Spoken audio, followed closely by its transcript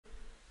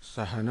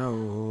सहनौ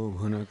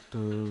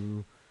भुनक्तु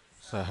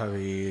सह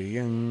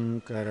वीर्यं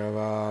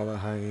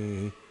करवावहै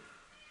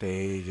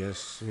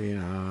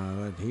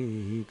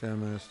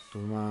तेजस्विनावधीतमस्तु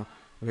मा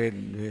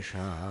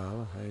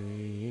विद्विषावहै।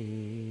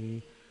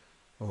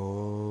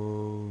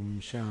 ॐ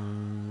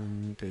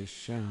शान्ति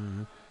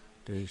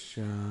शान्ति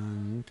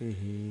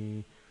शान्तिः।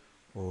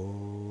 ॐ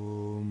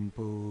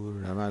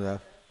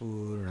पूर्णमदः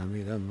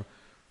पूर्णमिदं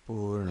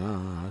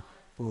पूर्णात्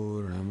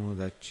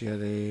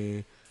पूर्णमुदच्यते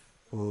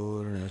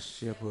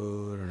पूर्णस्य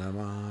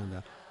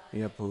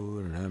पूर्णमादाय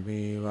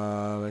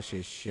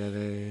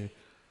पूर्णमेवावशिष्यते।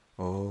 ॐ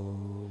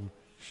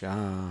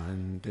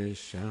शान्ति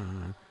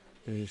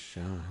शान्ति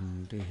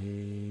शान्तिः।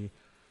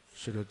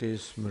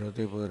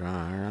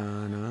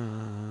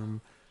 श्रुतिस्मृतिपुराणानाम्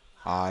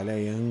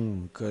आलयं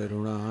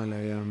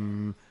करुणालयं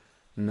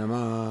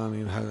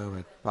नमामि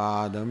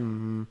भगवत्पादं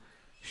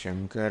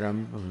शङ्करं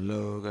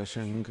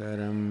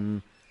लोकशङ्करं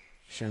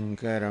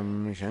शङ्करं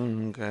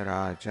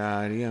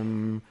शङ्कराचार्यं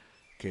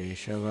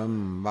केशवं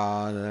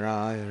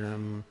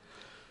बादरायणं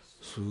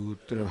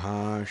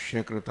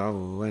सूत्रभाष्यकृतौ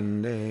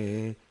वन्दे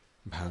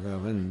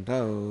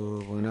भगवन्तौ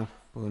पुनः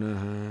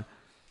पुनः।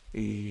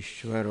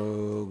 ईश्वरो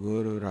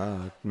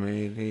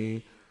गुरुरात्मेति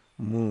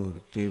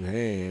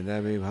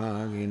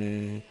मूर्तिभेदविभागिने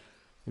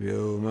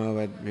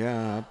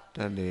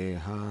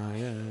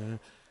व्योमवद्व्याप्तदेहाय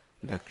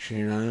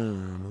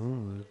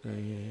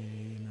दक्षिणामूर्तये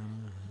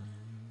नमः।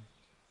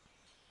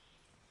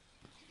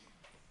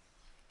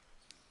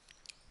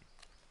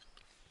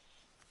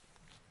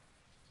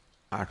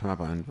 आठवां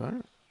पान पर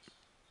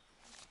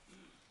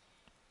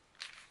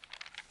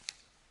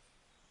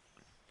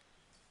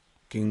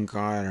किं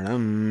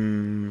कारणं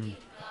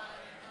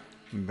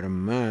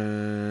ब्रह्म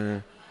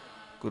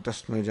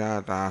कुतस्म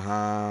जाताः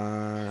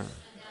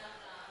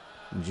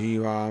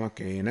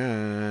जीवामकेन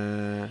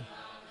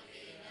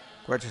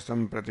क्वच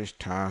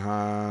सम्प्रतिष्ठाः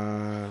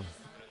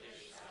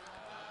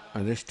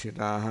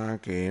अधिष्ठिताः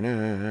केन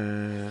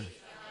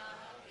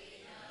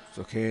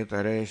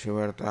सुखेतरेषु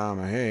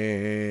वर्तामहे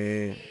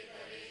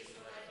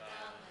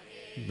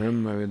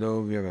ब्रह्मविदो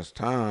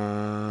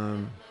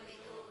व्यवस्थाम्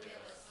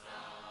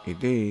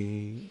इति।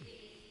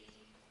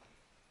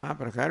 આ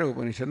પ્રકારે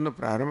ઉપનિષદનો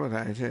પ્રારંભ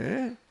થાય છે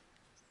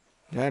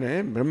જ્યારે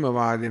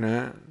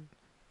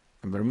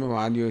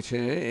બ્રહ્મવાદીઓ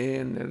છે એ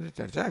અંદર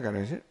ચર્ચા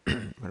કરે છે.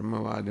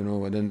 બ્રહ્મવાદીનો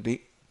વદંતી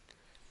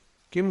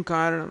કિમ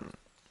કારણ,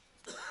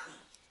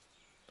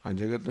 આ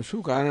જગતનું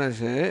શું કારણ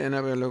છે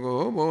એના પર લોકો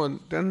બહુ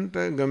અત્યંત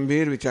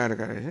ગંભીર વિચાર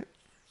કરે છે.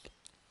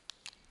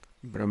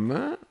 બ્રહ્મ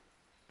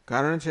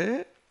કારણ છે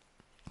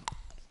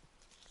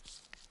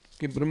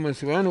કે બ્રહ્મ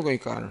સિવાયનું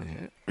કંઈ કારણ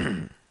છે.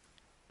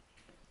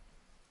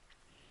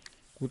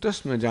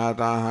 કુતસ્મ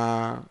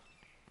જાતા,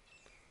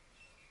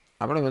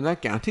 આપણે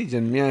બધા ક્યાંથી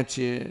જન્મ્યા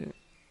છીએ.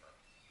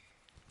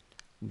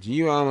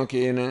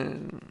 જીવામકેન,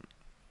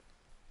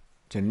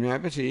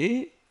 જન્મ્યા પછી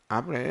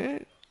આપણે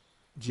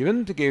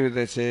જીવંત કેવી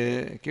રીતે છે,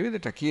 કેવી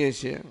રીતે ટકીએ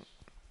છીએ.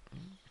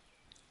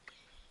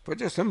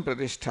 પછી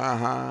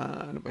સંપ્રતિષ્ઠા,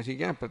 અને પછી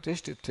ક્યાં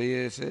પ્રતિષ્ઠિત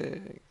થઈએ છીએ,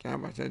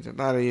 ક્યાં પાછા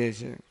જતા રહીએ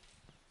છીએ.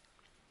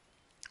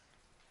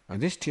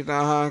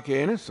 અધિષ્ઠિતા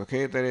કેન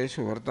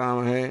સુખેતરેષુ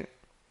વર્તામહે,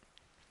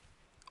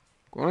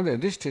 કોનાથી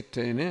અધિષ્ઠિત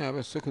થઈને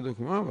આપણે સુખ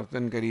દુઃખમાં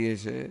વર્તન કરીએ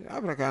છીએ. આ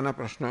પ્રકારના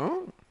પ્રશ્નો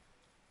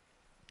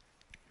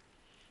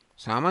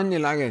સામાન્ય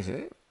લાગે છે,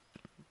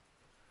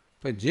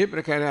 પણ જે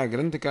પ્રકારે આ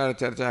ગ્રંથકાર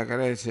ચર્ચા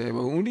કરે છે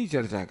બહુ ઊંડી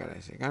ચર્ચા કરે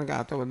છે. કારણ કે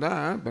આ તો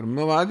બધા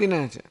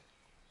બ્રહ્મવાદીના છે,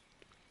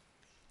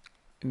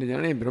 એટલે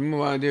જાણે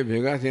બ્રહ્મવાદીઓ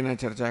ભેગા થઈને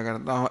ચર્ચા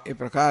કરતા હોય એ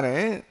પ્રકારે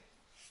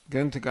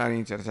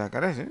ગ્રંથકારની ચર્ચા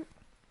કરે છે.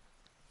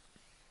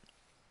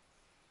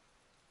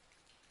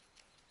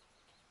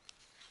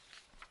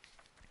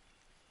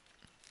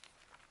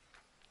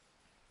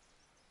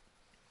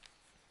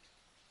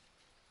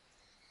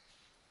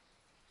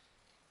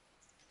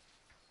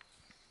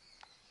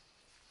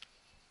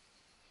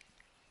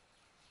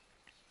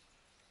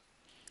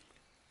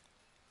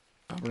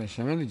 આપણે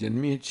શેમાંથી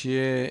જન્મીએ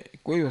છીએ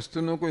કોઈ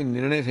વસ્તુનો કોઈ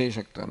નિર્ણય થઈ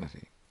શકતો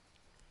નથી.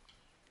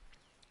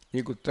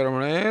 એક ઉત્તર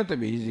મળે તો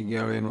બીજી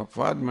જગ્યાએ એનો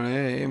અપવાદ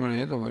મળે, એ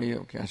મળે તો વળી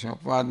ક્યાં છે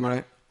અપવાદ મળે.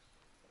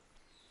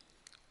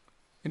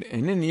 એટલે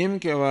એને નિયમ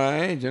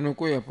કહેવાય જેનો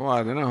કોઈ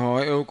અપવાદ ન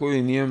હોય એવો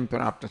કોઈ નિયમ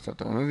પ્રાપ્ત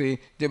થતો નથી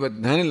જે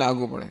બધાને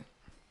લાગુ પડે.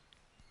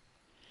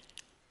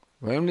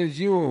 એમને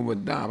જીવો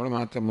બધા, આપણે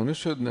માત્ર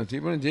મનુષ્યો જ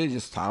નથી પણ જે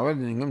સ્થાવર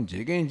જંગમ જે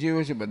કંઈ જીવો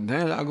છે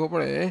બધાને લાગુ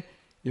પડે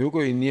એવો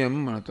કોઈ નિયમ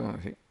મળતો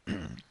નથી.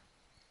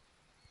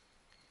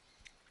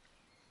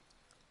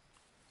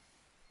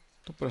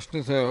 તો પ્રશ્ન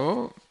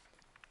થયો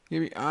કે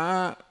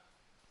આ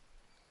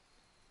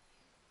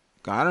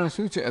કારણ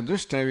શું છે.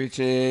 અદૃષ્ટ એવી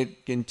છે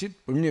કિંચિત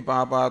પુણ્ય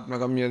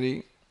પાપાત્મકમ યદી,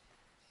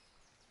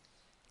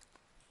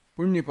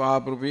 પુણ્ય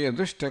પાપ રૂપી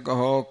અદૃષ્ટ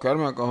કહો,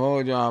 કર્મ કહો,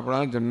 જો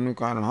આપણા જન્મનું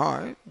કારણ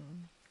હોય.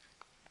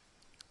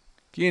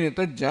 કેને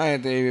તજ્જાય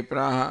તે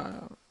વિપ્રાહ,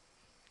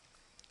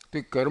 તે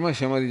કર્મ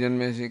શેમાંથી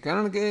જન્મે છે.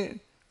 કારણ કે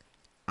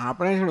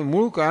આપણે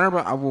મૂળ કારણ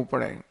પર આવવું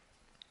પડે.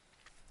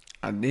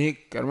 આ દેહ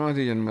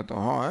કર્મમાંથી જન્મતો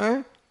હોય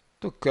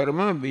તો કર્મ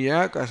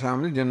બીજા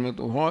કશામાંથી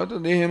જન્મતું હોય તો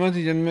દેહ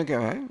એમાંથી જન્મે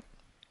કહેવાય.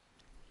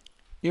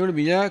 એ વડે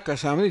બીજા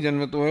કશામાંથી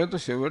જન્મતું હોય તો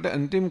છેવટે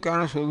અંતિમ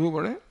કારણ શોધવું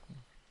પડે.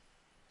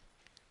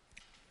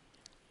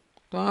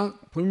 તો આ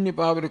પુણ્ય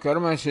પાપ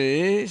કર્મ છે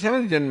એ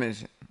શેમાંથી જન્મે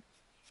છે?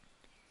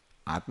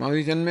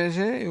 આત્માથી જન્મે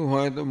છે. એવું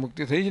હોય તો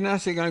મુક્તિ થઈ જ ના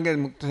શકે, કારણ કે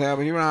મુક્ત થયા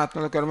પછી પણ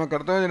આત્મા કર્મ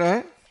કરતો જ રહે.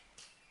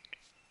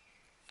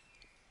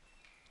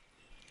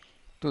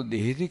 તો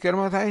દેહથી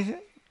કર્મ થાય છે.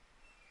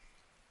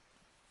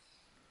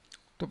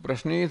 તો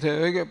પ્રશ્ન એ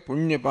થયો કે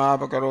પુણ્ય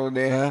પાપ કરો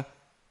દેહ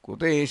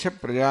કુતેશ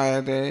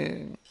પ્રજાયતે.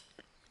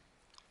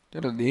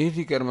 ચાલો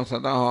દેહથી કર્મ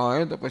થતા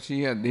હોય તો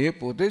પછી આ દેહ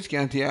પોતે જ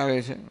ક્યાંથી આવે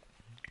છે?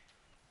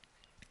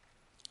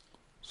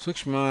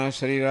 સૂક્ષ્મ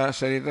શરીર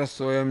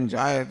સ્વયં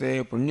જાયતે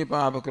પુણ્ય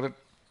પાપ કૃત.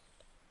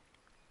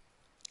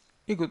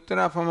 એક ઉત્તર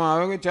આપવામાં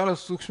આવે કે ચાલો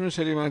સૂક્ષ્મ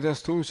શરીરમાંથી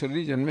સ્થૂળ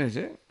શરીર જન્મે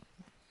છે.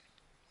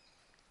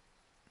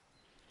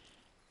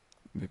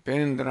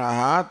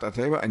 વિપેન્દ્રા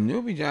તથૈવ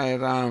અન્યોપી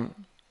જાયતામ.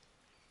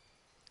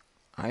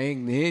 આ એક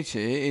દેહ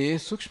છે એ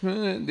સૂક્ષ્મ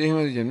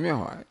દેહમાંથી જન્મ્યો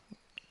હોય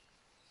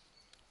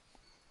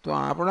તો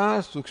આપણા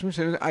સૂક્ષ્મ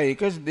શરીર આ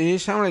એક જ દેહ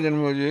સામે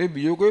જન્મવો જોઈએ,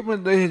 બીજો કોઈ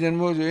પણ દેહ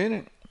જન્મવો જોઈએ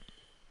ને.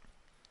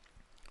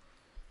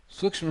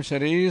 સૂક્ષ્મ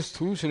શરીર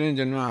સ્થૂળ શરીર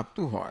જન્મ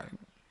આપતું હોય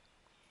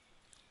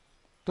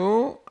તો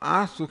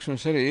આ સૂક્ષ્મ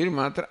શરીર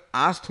માત્ર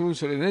આ સ્થૂળ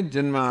શરીરને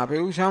જન્મ આપે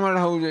એવું શા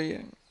માટે હોવું જોઈએ?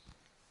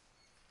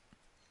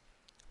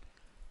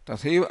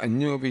 તથૈવ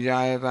અન્યોપી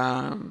જાયતા.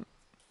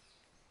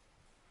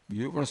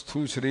 બીજું પણ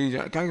સ્થૂળ શરીર,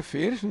 કારણ કે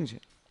ફેર શું છે?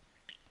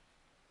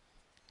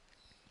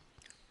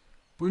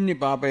 પુણ્ય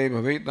પાપે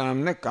ભવેતામ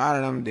ને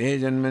કારણમ દેહ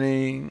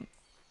જન્મની.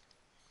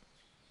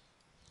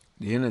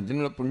 દેહના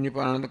જન્મ પુણ્ય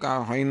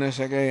પાપ હોઈ ન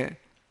શકે.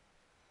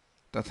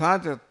 તથા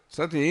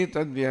સતી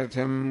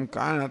તદ્વ્યર્થમ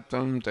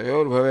કારણત્વમ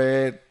તયોર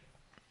ભવેત.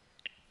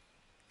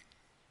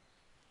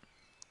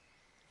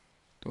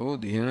 તો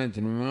દેહના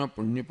જન્મમાં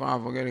પુણ્ય પાપ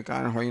વગેરે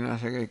કારણ હોઈ ના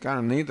શકે.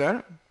 કારણ નહીંતર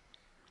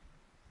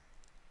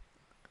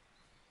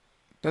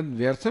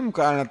તદ્વ્યર્થમ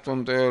કારણત્વમ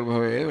તયોર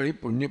ભવેત. વળી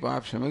પુણ્ય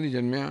પાપ શેમાંથી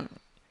જન્મ્યા?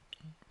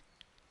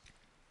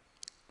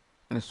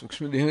 અને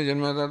સૂક્ષ્મ દેહને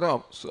જન્મતા તો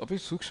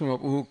અપી સૂક્ષ્મ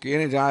અપુહ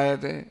કેને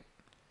જાયતે.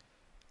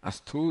 આ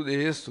સ્થૂળ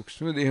દેહ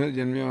સૂક્ષ્મ દેહ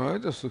જન્મ્યો હોય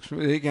તો સૂક્ષ્મ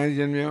દેહ ક્યાંથી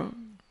જન્મ્યો?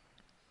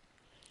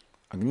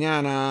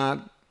 અજ્ઞાનાત.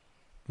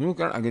 શું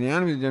કારણ?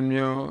 અજ્ઞાનથી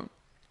જન્મ્યો.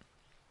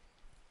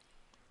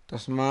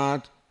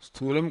 તસ્માત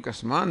સ્થૂલમ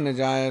કસ્માન ન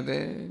જાયતે.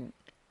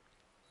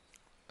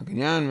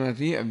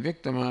 અજ્ઞાનમાંથી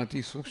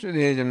અવ્યક્તમાંથી સૂક્ષ્મ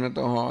દેહ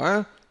જન્મતો હોય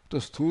તો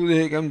સ્થૂળ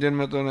દેહ કેમ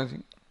જન્મતો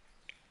નથી?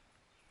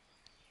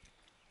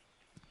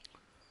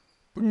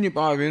 પુણ્ય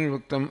પાપ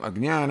વિનુક્તમ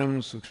અજ્ઞાનમ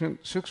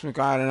સૂક્ષ્મ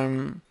કારણમ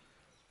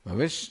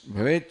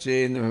ભવેત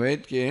ચેદ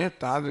ભવેત કે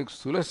તાદૃક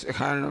સ્થૂલસ્ય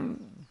કારણમ.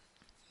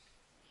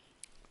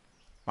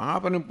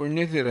 પાપ અને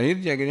પુણ્યથી રહિત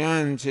જે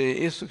અજ્ઞાન છે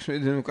એ સૂક્ષ્મ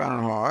દેહનું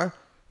કારણ હોય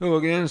તો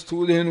અજ્ઞાન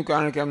સ્થૂળ દેહનું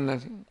કારણ કેમ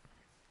નથી?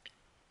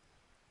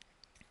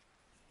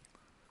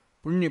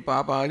 પુણ્ય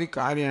પાપાદિ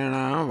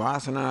કાર્યાણામ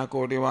વાસના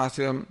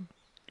કોટિવાસ્યમ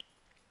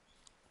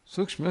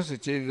સૂક્ષ્મસ્ય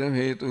ચેદમ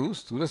હેતુ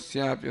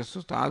સ્થૂલસ્યાપ્યસ્તુ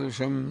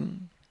તાદૃશમ.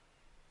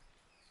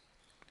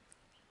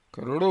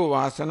 કરોડો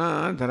વાસના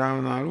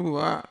ધરાવનારું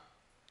આ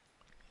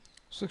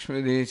સૂક્ષ્મ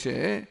દેહ છે.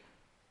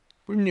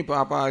 પુણ્ય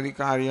પાપાદિ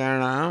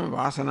કાર્યાણામ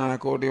વાસના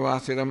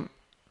કોટિવાસ્યમ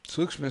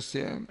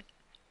સૂક્ષ્મસ્ય.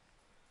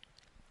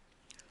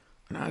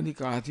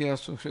 અનાદિકાળથી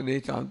આ સૂક્ષ્મ દેહ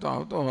ચાલતો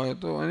આવતો હોય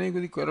તો અનેક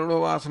બધી કરોડો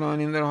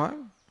વાસનાઓની અંદર હોય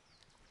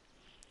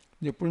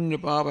જે પુણ્ય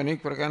પાપ અનેક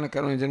પ્રકારના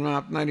કર્મ જન્મ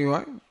આપનારી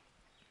હોય.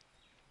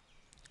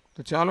 તો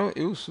ચાલો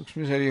એવું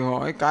સૂક્ષ્મ શરીર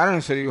હોય,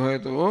 કારણ શરીર હોય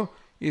તો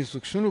એ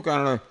સૂક્ષ્મનું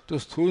કારણ હોય તો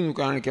સ્થૂળનું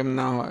કારણ કેમ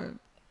ના હોય?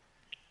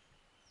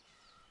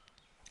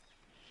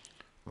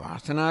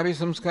 વાસના બી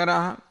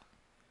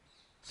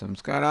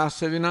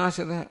સંસ્કારાસ્ય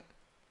વિનાશતઃ.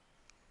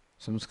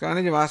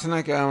 સંસ્કારની જ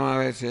વાસના કહેવામાં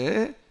આવે છે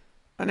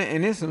અને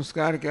એને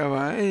સંસ્કાર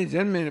કહેવાય. એ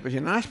જન્મે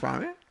પછી નાશ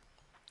પામે.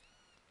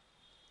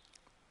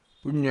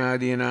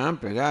 પુણ્યાદીનામ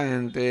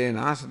પ્રજાયંતે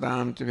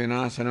નાશતામ ચ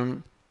વિનાશનમ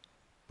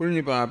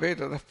પુણ્ય પાપે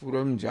તતઃ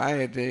પૂર્વમ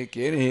જાયતે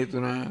કેન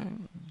હેતુના.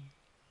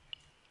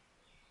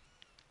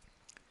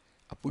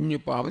 આ પુણ્ય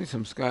પાપથી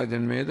સંસ્કાર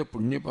જન્મે તો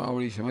પુણ્ય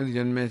પાવડી શેમાંથી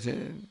જન્મે છે?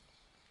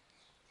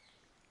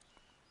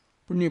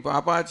 પુણ્ય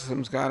પાપાચ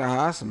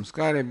સંસ્કારા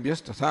સંસ્કારેભ્યસ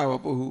તથા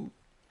વપુઃ.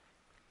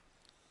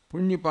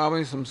 પુણ્ય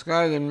પાપની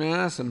સંસ્કાર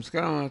જન્મ્યા,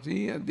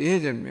 સંસ્કારમાંથી આ દેહ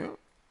જન્મ્યો.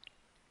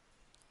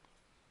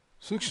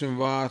 સૂક્ષ્મ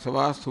વા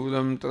અથવા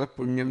સ્થૂલમ તથા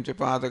પુણ્યમ ચ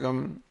પાતકમ.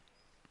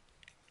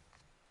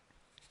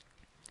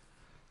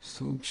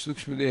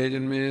 સૂક્ષ્મ દેહ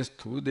જન્મે,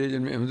 સ્થૂળ દેહ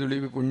જન્મે, એમ જોડે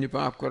પુણ્ય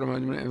પાપ કર્મ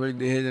જન્મે, વળી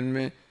દેહ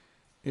જન્મે.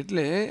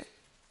 એટલે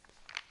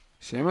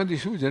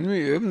શેમાંથી શું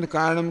જન્મ્યું? એમ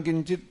કારણમ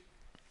કિંચિત.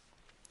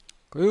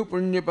 કયું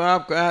પુણ્ય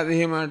પાપ કયા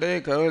દેહ માટે,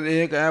 કયો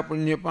દેહ કયા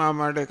પુણ્ય પાપ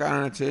માટે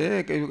કારણ છે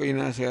કયું કહી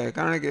ના શકાય.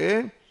 કારણ કે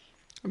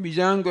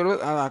બીજાંગ કરો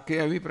આ આખી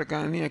આવી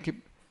પ્રકારની આખી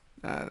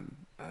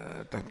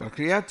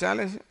પ્રક્રિયા જ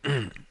ચાલે છે.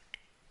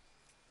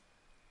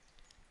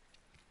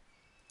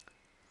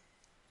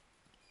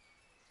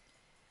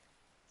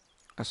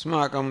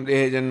 अस्माकं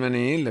देह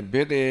जन्मनि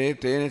लभ्यते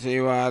तेन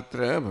चैवात्र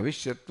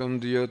भविष्यत्वं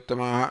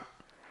द्वियोत्तमः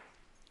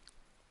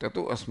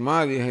ततो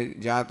अस्मादिह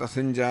जाता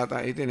संजाता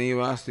इति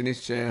नैवास्ति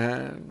निश्चयः.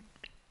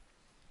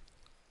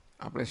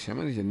 આપણે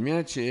શેમાંથી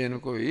જન્મ્યા છીએ એનો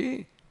કોઈ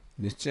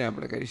નિશ્ચય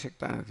આપણે કરી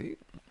શકતા નથી.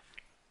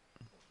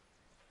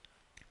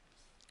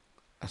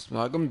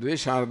 अस्माकं द्वे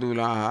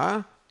शार्दूलाः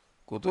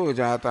કુતો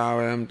જાતા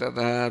વયમ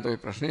તથા, તો એ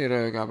પ્રશ્ન એ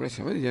રહ્યો કે આપણે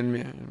શેમાંથી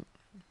જન્મ્યા.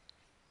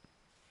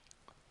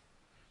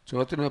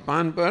 34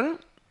 પાન પર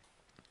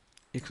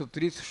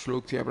 130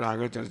 શ્લોકથી આપણે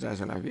આગળ ચર્ચા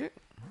ચલાવીએ.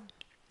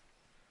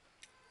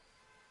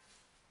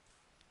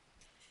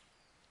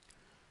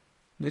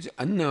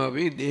 અન્ન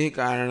અભી દેહ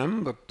કારણમ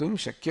વક્તુમ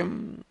શક્યમ.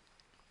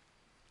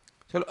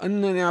 ચાલો,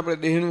 અન્નને આપણે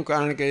દેહનું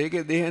કારણ કહીએ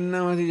કે દેહ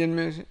અન્નમાંથી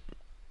જન્મે છે.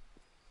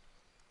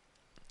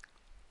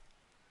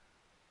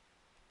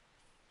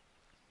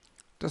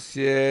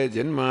 તસ્ય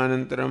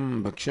જન્માનંતરમ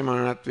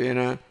ભક્ષ્યમાણત્વેન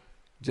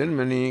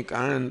જન્મની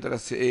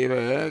કારણાંતરસ્ય એવ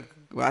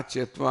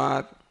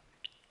વાચ્યત્વાત.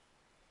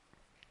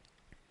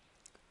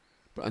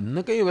 અન્ન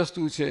કઈ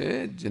વસ્તુ છે?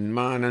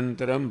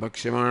 જન્માનંતરમ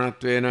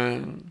ભક્ષ્યમાણત્વેન,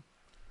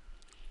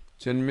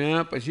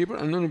 જન્મ્યા પછી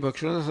પણ અન્નનું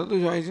ભક્ષણ થતું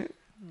જ હોય છે.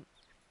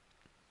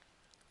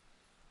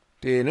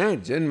 તેન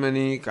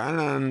જન્મની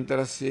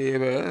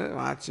કારણાંતરસ્યૈવ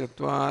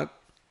વાચ્યત્વાત.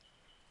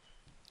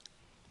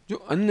 જો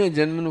અન્ન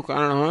જન્મનું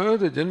કારણ હોય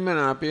તો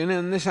જન્મને આપીને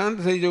અન્ન શાંત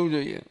થઈ જવું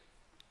જોઈએ.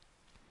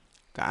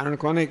 કારણ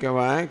કોને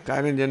કહેવાય?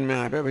 કાર્ય જન્મે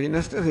આપે પછી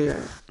નષ્ટ થઈ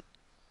જાય.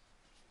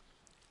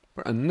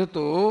 પણ અન્ન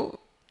તો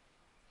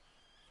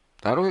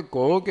ધારો કે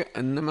કહો કે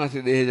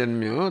અન્નમાંથી દેહ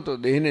જન્મ્યો, તો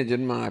દેહને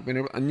જન્મ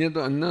આપીને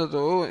અન્ન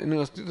તો એનું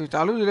અસ્તિત્વ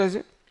ચાલુ જ રહે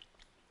છે.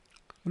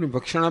 એનું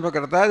ભક્ષણ આપણે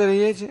કરતા જ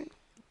રહીએ છીએ.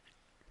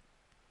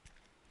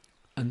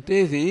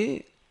 અંતેથી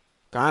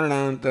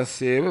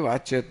કારણાંતસ્યૈવ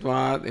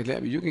વાચ્યત્વાદ, એટલે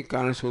બીજું કંઈક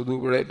કારણ શોધવું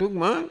પડે.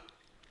 ટૂંકમાં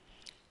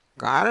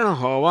કારણ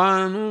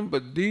હોવાનું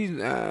બધી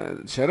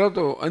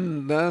શરતો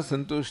અંદર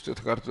સંતુષ્ટ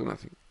કરતું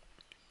નથી.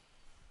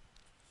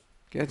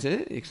 કે છે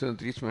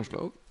 130માં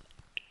શ્લોક,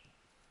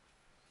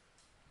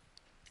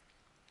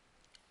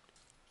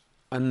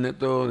 અન્ન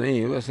તો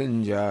નૈવ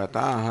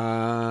સંજાતા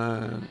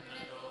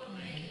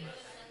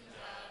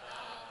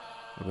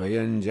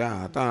વયં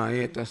જાતા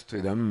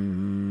એતસ્ત્વિદમ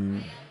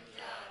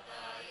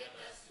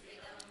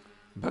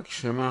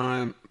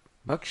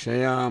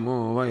ભક્ષ્યામો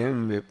વયં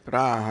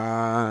વિપ્રાહ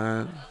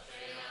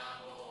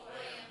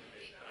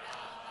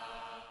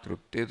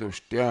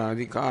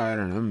તૃપ્તિતુષ્ટ્યાદિ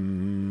કારણમ.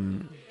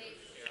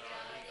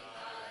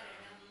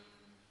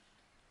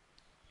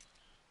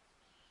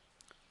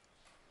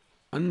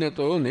 અન્ન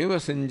તો નૈવ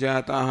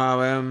સંજાતા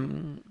વયમ,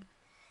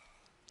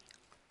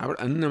 આપણે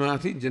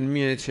અન્નમાંથી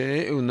જન્મીએ છીએ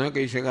એવું ન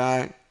કહી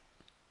શકાય.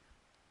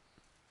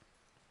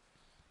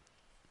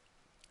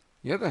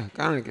 યત,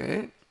 કારણ કે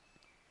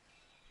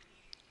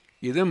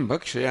ઇદમ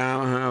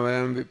ભક્ષ્યામઃ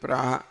વયમ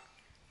વિપ્રાહ,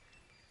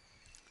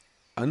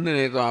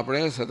 અન્નને તો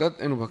આપણે સતત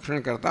એનું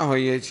ભક્ષણ કરતા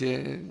હોઈએ છીએ.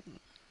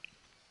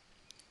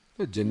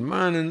 તો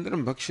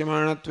જન્માનંતરમ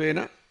ભક્ષ્યમાણત્વેન,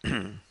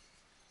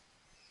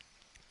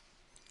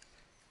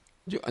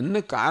 જો અન્ન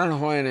કારણ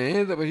હોય ને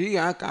તો પછી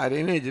આ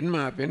કાર્યને જન્મ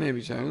આપીને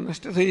બિચારું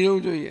નષ્ટ થઈ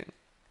જવું જોઈએ.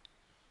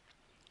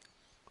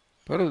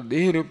 પરંતુ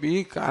દેહરૂપી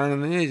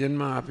કારણને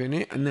જન્મ આપીને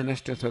અન્ન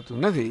નષ્ટ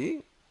થતું નથી.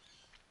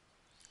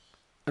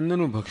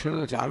 અન્નનું ભક્ષણ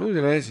તો ચાલુ જ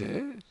રહે છે.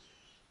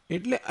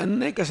 એટલે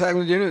અન્ન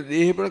કશાકમાંથી જન્મ્યો,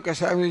 દેહ પણ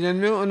કશાકમાંથી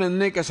જન્મ્યો અને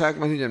અન્ન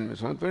કશાકમાંથી જન્મ્યો.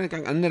 સમજ પડે?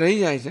 કારણ કે અન્ન રહી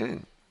જાય છે.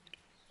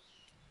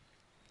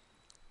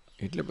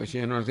 એટલે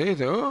પછી એનો અર્થ એ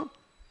થયો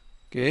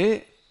કે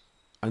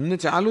અન્ન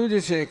ચાલુ જ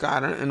છે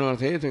કારણ. એનો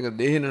અર્થ એ થયો કે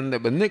દેહ અને અન્ન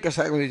બંને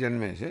કશાકમાંથી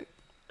જન્મે છે.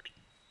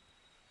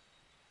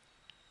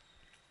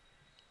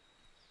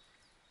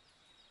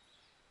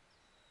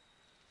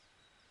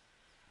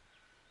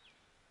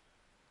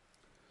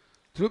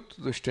 તૃપ્ત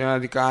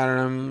તુષ્ટ્યાદિ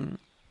કારણમ,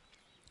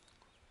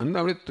 અન્ન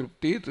આપણે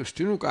તૃપ્તિ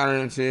તુષ્ટિનું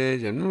કારણ છે,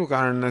 જન્મનું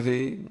કારણ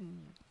નથી.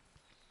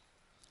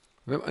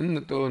 અન્ન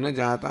તો ન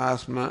જાતા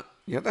સ્મ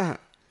યતઃ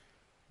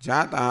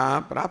જાતા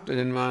પ્રાપ્ત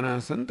જન્માના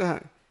સંતઃ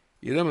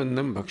ઇદમ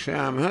અન્નમ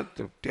ભક્ષ્યામઃ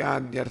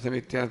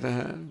તૃપ્ત્યાદ્યર્થમિત્યર્થઃ.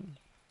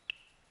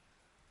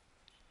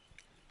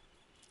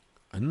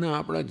 અન્ન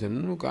આપણા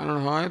જન્મનું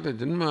કારણ હોય તો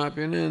જન્મ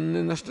આપીને અન્ન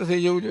નષ્ટ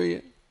થઈ જવું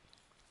જોઈએ.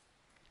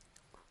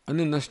 અન્ન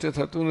નષ્ટ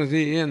થતું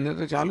નથી, અન્ન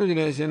તો ચાલુ જ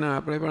રહે છે ને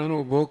આપણે પણ એનો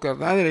ઉપભોગ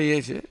કરતા જ રહીએ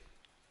છીએ.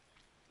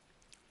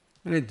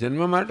 અને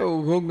જન્મ માટે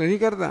ઉપભોગ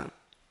નથી કરતા.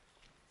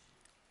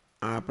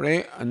 આપણે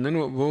અન્નનો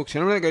ઉપભોગ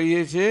શેના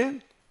કરીએ છીએ?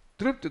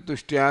 તૃપ્ત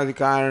તુષ્ટ્યાદિ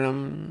કારણમ.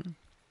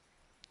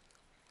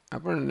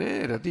 આપણને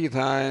રતિ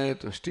થાય,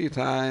 તુષ્ટિ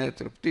થાય,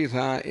 તૃપ્તિ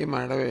થાય એ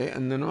માટે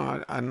અન્નનો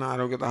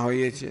આરોગ્યતા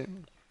હોઈએ છીએ.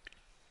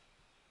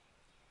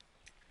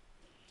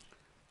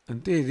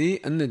 અંતેથી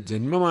અન્ન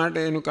જન્મ માટે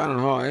એનું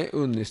કારણ હોય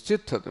એવું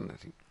નિશ્ચિત થતું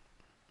નથી.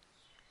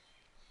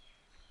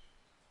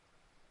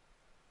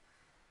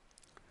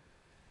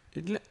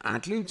 એટલે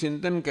આટલું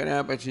ચિંતન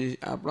કર્યા પછી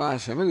આપણો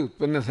આ સમજ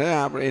ઉત્પન્ન થયા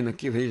આપણે એ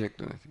નક્કી થઈ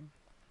શકતું નથી.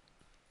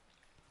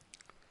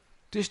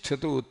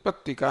 તિષ્ઠતું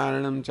ઉત્પત્તિ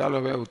કારણમ. ચાલો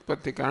હવે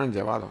ઉત્પત્તિ કારણ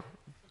જવા દો.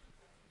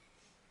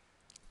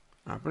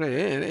 આપણે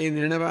એ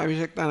નિર્ણયમાં આવી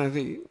શકતા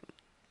નથી.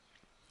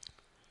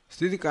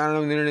 સ્થિતિ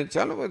કારણ નિર્ણય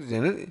ચાલો,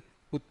 જેને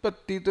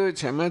ઉત્પત્તિ તો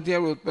શેમાંથી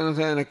આપણે ઉત્પન્ન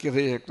થયા નક્કી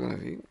થઈ શકતું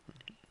નથી.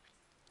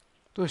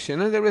 તો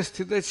શેનાથી આપણે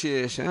સ્થિત છીએ,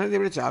 શેનાથી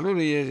આપણે ચાલુ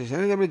રહીએ છીએ,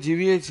 શેનાથી આપણે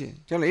જીવીએ છીએ,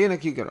 ચાલો એ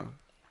નક્કી કરો.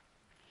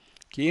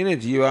 કેને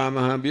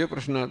જીવામઃ, બે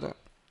પ્રશ્ન હતો.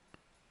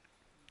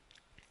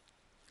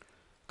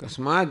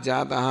 કસ્માત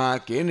જાતા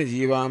કેને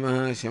જીવામઃ,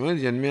 શેમાં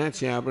જન્મ્યા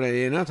છીએ આપણે,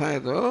 એ ન થાય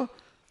તો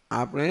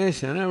આપણે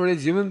શેના વડે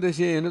જીવંત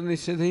છીએ એનો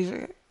નિશ્ચય થઈ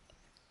શકે.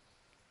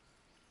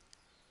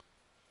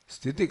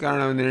 સ્થિતિ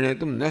કારણ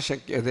નિર્ણયતું ન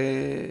શક્ય છે.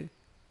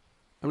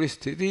 આપણી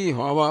સ્થિતિ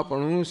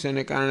હોવાપણું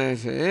શેને કારણે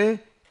છે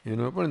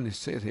એનો પણ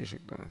નિશ્ચય થઈ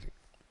શકતો નથી.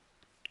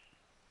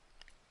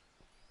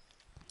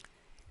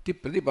 તે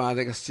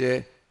પ્રતિપાદકસ્ય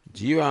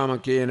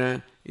જીવામકેન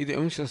ઇતિ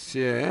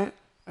અંશસ્ય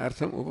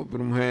અર્થમ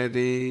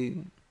ઉપબ્રહ્મયતિ.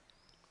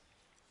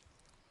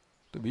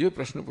 તો બીજો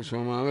પ્રશ્ન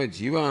પૂછવામાં આવે,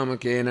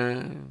 જીવામકેન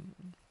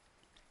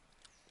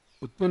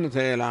ઉત્પન્ન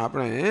થયેલા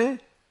આપણે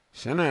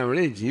શેના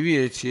વડે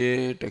જીવીએ છીએ,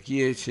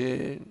 ટકીએ છીએ?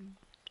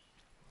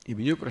 એ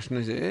બીજો પ્રશ્ન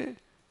છે.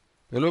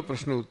 પહેલો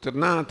પ્રશ્ન ઉત્તર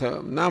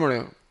ના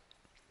મળ્યો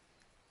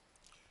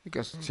કે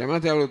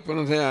શેમાંથી આપણે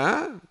ઉત્પન્ન થયા,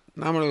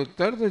 ના મળે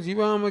ઉત્તર. તો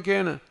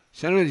જીવામકેન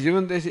શેના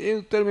જીવન થાય છે એ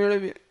ઉત્તર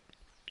મેળવીએ.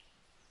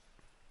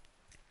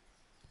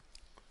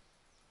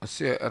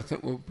 અસ્ય અર્થ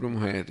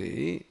ઉપબ્રહ્મયતિ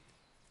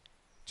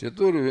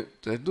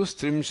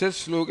ચતુસ્ત્રિંશત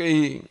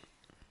શ્લોકૈ.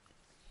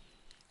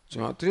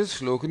 34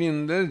 શ્લોકની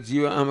અંદર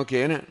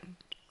જીવામકેન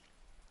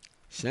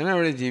શેના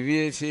વડે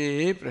જીવીએ છીએ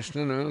એ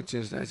પ્રશ્નનો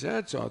ચર્ચા છે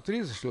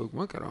 34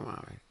 શ્લોકમાં કરવામાં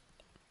આવે.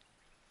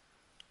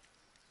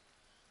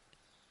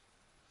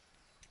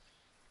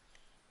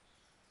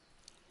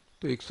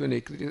 તો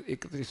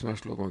 131માં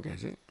શ્લોકમાં કહે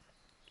છે,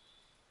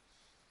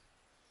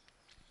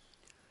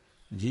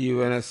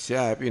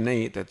 જીવનસ્યાપી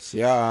નૈતત્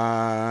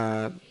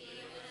સ્યાત્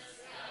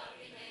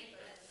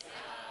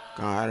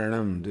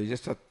કારણમ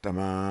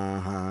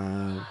દ્વિજસત્તમાઃ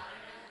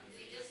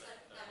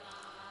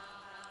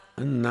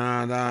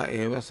અન્નાદા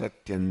એવ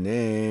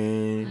સત્યન્ને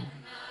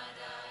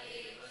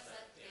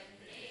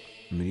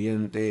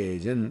મ્રિયન્તે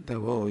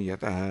જંતવો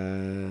યતઃ.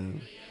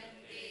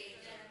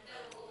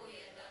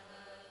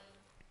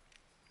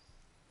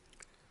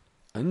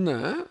 અન્ન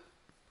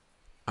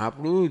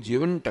આપણું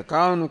જીવન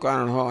ટકાવવાનું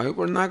કારણ હોય એવું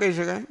પણ ના કહી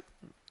શકાય.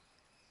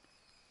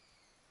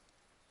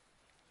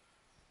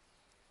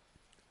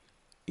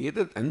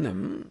 એતદ અન્નમ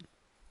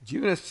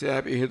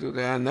જીવનસ્યાપી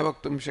હેતુતયા ન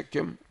વક્તુમ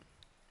શક્યમ.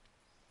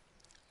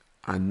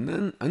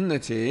 અન્ન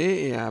છે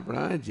એ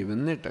આપણા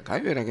જીવનને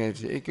ટકાવી રાખે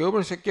છે, એ કેવો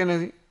પણ શક્ય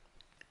નથી.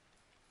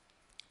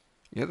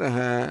 યતઃ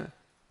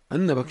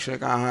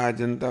અન્નભક્ષકાઃ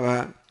જંતવઃ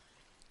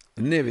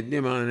અન્ને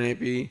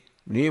વિદ્યમાનેપી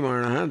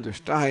નિયમાણઃ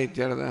દુષ્ટાઃ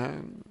ઇત્યર્થઃ.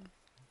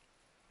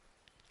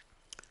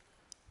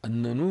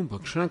 અન્નનું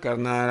ભક્ષણ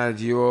કરનારા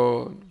જીવો,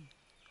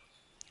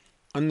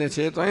 અન્ન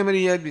છે તોય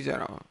મરી જાય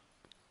બિચારાઓ.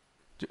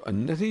 જો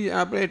અન્નથી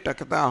આપણે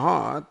ટકતા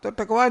હોત તો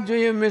ટકવા જ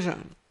જોઈએ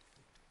હંમેશા.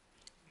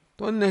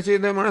 તો અન્ન છે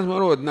તો માણસ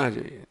મરવો જ ના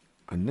જોઈએ.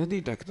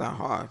 અન્નથી ટકતા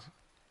હોત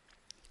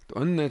તો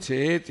અન્ન છે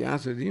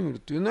ત્યાં સુધી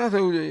મૃત્યુ ના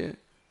થવું જોઈએ.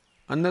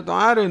 અન્ન તો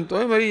આ રહ્યું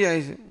તોય મરી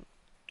જાય છે.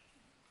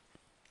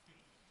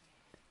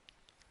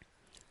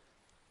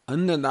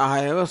 અન્નદાહ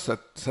એવ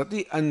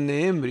સતી અન્ને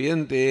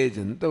મ્રિયંતે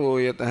જંતવો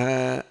યતઃ.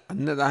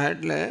 અન્નદાહ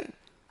એટલે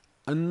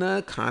અન્ન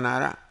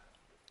ખાનારા,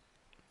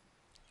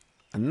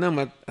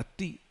 અન્નમત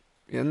અતિ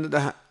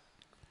અન્નદાહ.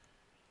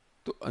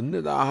 તો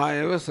અન્નદાહ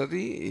એવ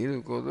સતી, એ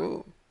લોકો તો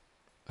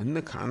અન્ન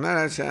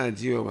ખાનારા છે આ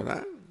જીવો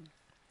બધા.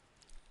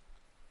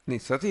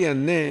 નહીં સતી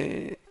અન્ને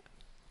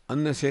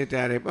અન્ન છે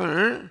ત્યારે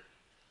પણ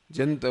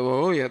જંતવો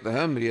યતઃ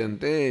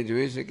મ્રિયંતે,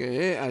 જોઈ છે કે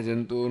આ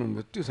જંતુઓનું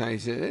મૃત્યુ થાય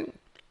છે.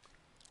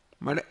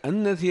 માટે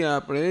અન્નથી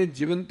આપણે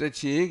જીવંત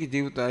છીએ કે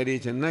જીવતા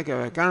રહીએ છીએ ન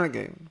કહેવાય. કારણ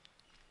કે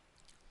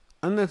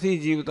અન્નથી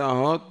જીવતા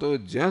હોત તો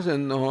જ્યાં સુધી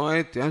અન્ન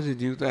હોય ત્યાં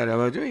સુધી જીવતા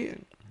રહેવા જોઈએ.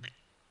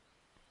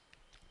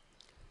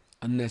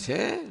 અન્ન છે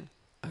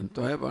અંત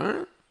હોય પણ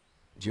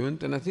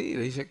જીવંત નથી,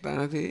 રહી શકતા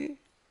નથી.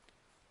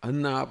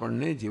 અન્ન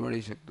આપણને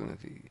જીવાડી શકતું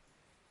નથી.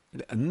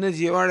 એટલે અન્ન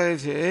જીવાડે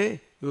છે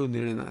એવો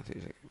નિર્ણય ના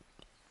થઈ શકે.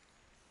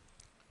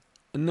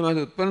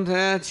 અન્નમાંથી ઉત્પન્ન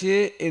થયા છીએ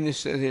એ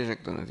નિશ્ચય થઈ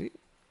શકતો નથી.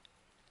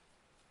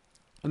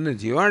 અન્ન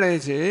જીવાડે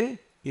છે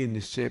એ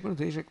નિશ્ચય પણ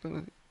થઈ શકતો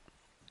નથી.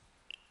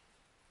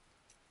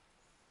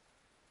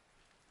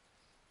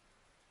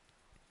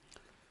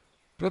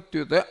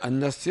 પ્રત્યુત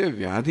અન્નસ્ય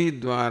વ્યાધિ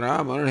દ્વારા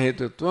મરણ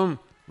હેતુત્વમ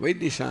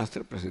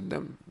વૈદ્યશાસ્ત્ર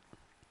પ્રસિદ્ધમ.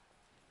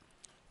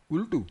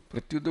 ઉલટું,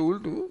 પ્રત્યુત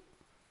ઉલટું.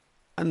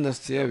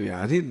 અન્નસ્ય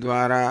વ્યાધિ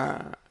દ્વારા,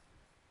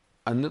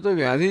 અન્ન તો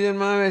વ્યાધિ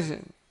જન્માવે છે.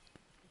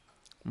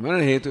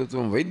 મરણ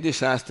હેતુત્વમ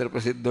વૈદ્યશાસ્ત્ર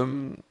પ્રસિદ્ધમ.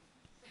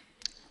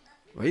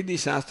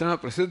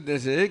 વૈદ્યશાસ્ત્રમાં પ્રસિદ્ધ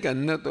છે કે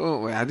અન્ન તો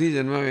વ્યાધિ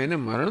જન્માવે એને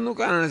મરણનું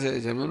કારણ છે,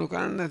 જન્મનું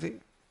કારણ નથી.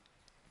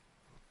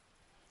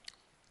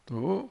 તો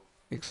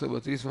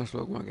 132માં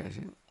શ્લોકમાં કહે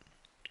છે,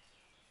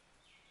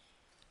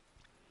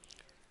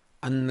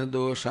 અન્ન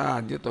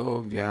દોષાદ્યતો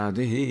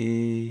વ્યાધિ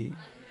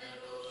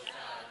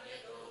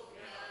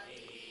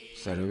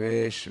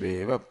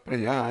સર્વેષ્વેવ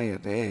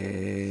પ્રજાયતે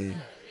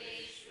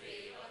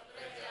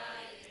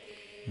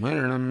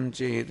મરણમ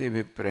ચેતિ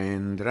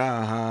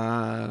વિપ્રેન્દ્રાઃ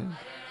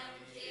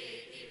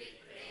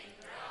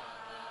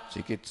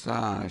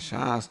ચિકિત્સા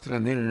શાસ્ત્ર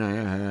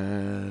નિર્ણયઃ.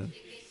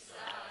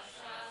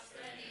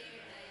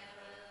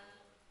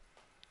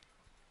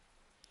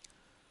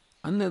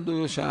 અન્ન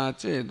દોષા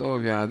ચેતો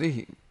વ્યાધિ.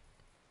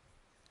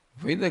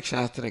 વૈદક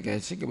શાસ્ત્ર કહે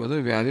છે કે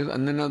બધું વ્યાધિ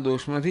અન્નના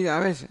દોષમાંથી જ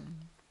આવે છે.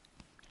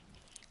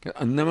 કે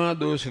અન્નમાં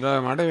દોષ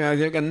રહેવા માટે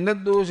વ્યાધિ, કે અન્ન જ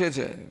દોષ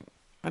છે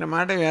અને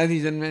માટે વ્યાધિ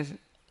જન્મે છે.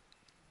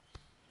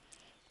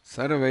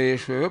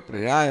 સર્વેષુ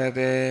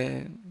પ્રજાયતે.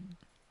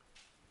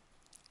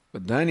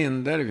 બધાની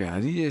અંદર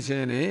વ્યાધિ જે છે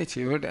ને એ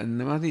છેવટે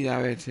અન્નમાંથી જ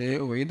આવે છે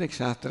એવું વૈદિક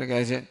શાસ્ત્ર કહે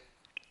છે.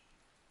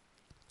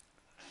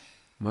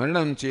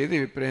 મરણમ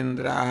ચેતી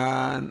વિપ્રેન્દ્રા,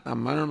 આ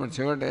મરણ પણ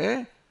છેવટે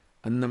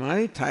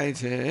અન્નમાંથી જ થાય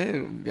છે,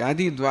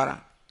 વ્યાધિ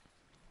દ્વારા.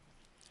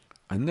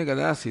 અન્ન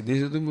કદાચ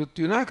સીધું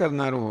મૃત્યુ ના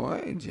કરનારું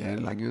હોય, ઝેર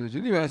લાગ્યું તો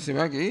જુદી વાત છે,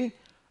 બાકી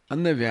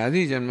અન્ન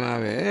વ્યાધિ જન્મ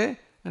આવે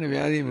અને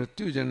વ્યાધિ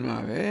મૃત્યુ જન્મ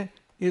આવે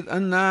એ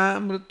અન્નના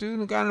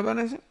મૃત્યુનું કારણ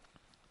બને છે.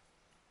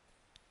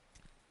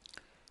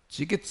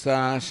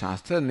 ચિકિત્સા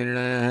શાસ્ત્ર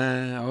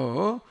નિર્ણય,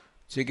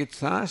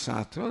 ચિકિત્સા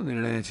શાસ્ત્રો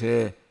નિર્ણય છે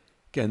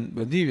કે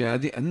બધી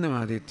વ્યાધિ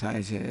અન્નમાંથી જ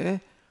થાય છે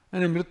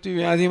અને મૃત્યુ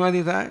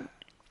વ્યાધિમાંથી થાય.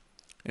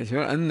 એ છે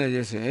અન્ન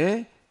જે છે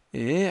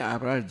એ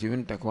આપણા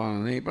જીવન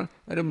ટકવાનું નહીં, પણ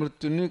અરે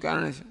મૃત્યુનું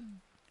કારણ છે.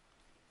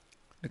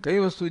 કઈ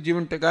વસ્તુ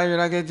જીવન ટકાવી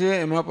રાખે છે?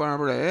 એમાં પણ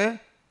આપણે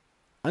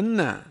અન્ન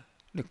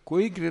એટલે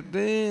કોઈક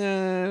રીતે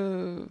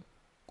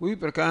કોઈ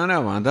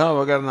પ્રકારના વાંધા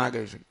વગર ના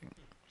કહી શકીએ,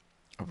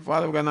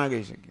 અપવાદ વગર ના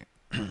કહી શકીએ.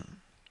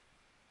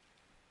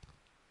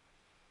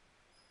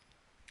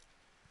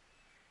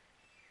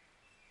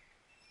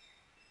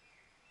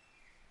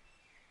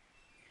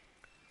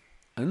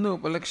 અન્ન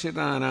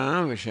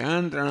ઉપલક્ષિતાનાં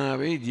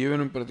વિષયાંતરણાવી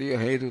જીવન પ્રતિ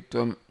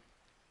હેતુત્વમ.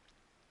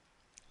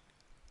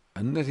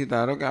 અન્નથી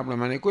ધારો કે આપણે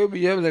માને કોઈ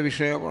બીજા બધા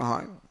વિષયો પણ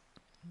હોય,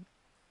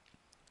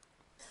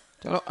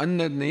 ચાલો અન્ન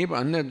જ નહીં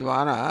પણ અન્ન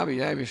દ્વારા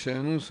બીજા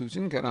વિષયોનું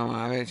સૂચન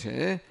કરવામાં આવે છે,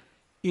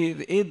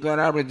 એ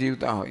દ્વારા આપણે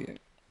જીવતા હોઈએ.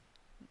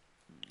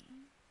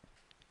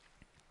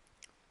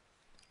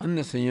 અન્ન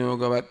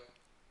સંયોગવત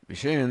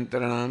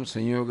વિષયાંતરણામ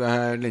સંયોગ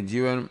એટલે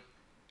જીવન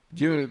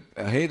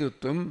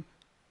હેતુત્વમ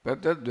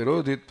પ્રત્યત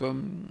વિરોધિત્વમ.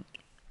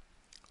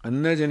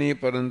 અન્ન જ નહીં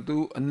પરંતુ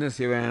અન્ન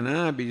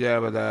સિવાયના બીજા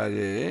બધા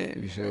જે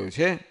વિષયો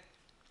છે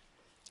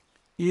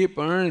એ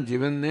પણ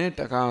જીવનને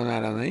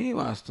ટકાવનારા નહીં,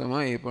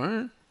 વાસ્તવમાં એ પણ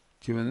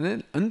જીવનને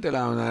અંત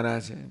લાવનારા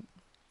છે.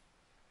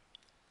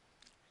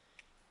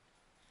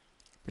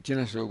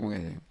 પછીના શ્લોકમાં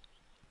કહે છે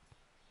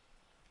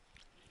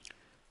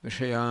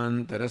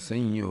વિષયાંતર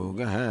સંયોગ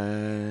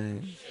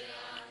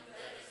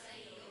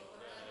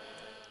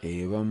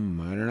એવં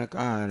મરણ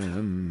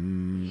કારણમ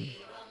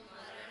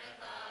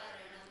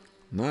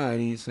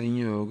નારી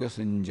સંયોગ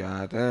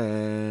સંજાત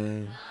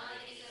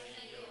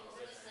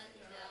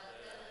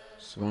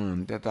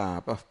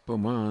સ્વાંતતાપઃ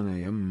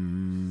પુમાનયમ.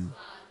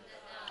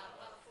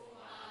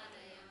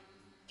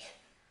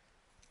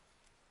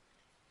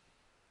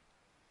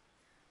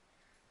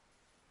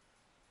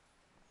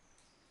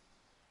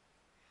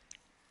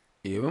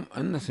 एवं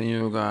अन्न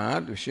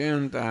संयोगात्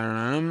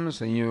विषयांतराणां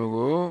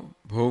संयोगो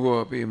भोगो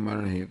अपि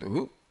मरण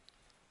हेतु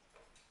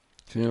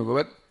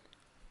संयोगवत.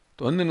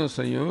 તો અન્નનો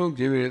સંયોગ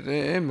જેવી રીતે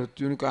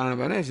મૃત્યુનું કારણ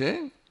બને છે,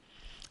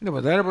 એટલે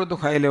વધારે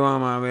પડતું ખાઈ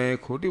લેવામાં આવે,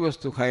 ખોટી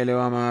વસ્તુ ખાઈ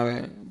લેવામાં આવે,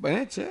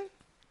 બને જ છે.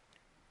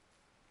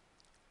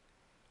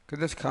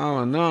 કદાચ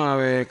ખાવા ન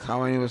આવે,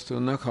 ખાવાની વસ્તુ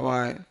ન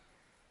ખવાય,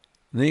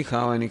 નહીં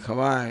ખાવાની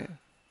ખવાય,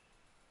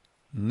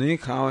 નહીં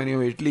ખાવાની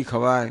હોય એટલી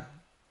ખવાય,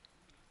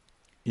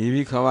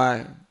 એવી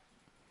ખવાય,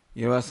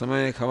 એવા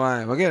સમયે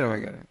ખવાય, વગેરે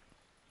વગેરે.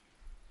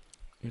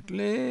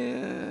 એટલે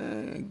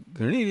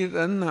ઘણી રીતે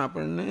અન્ન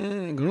આપણને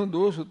ઘણું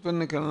દોષ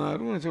ઉત્પન્ન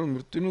કરનારું અને થોડું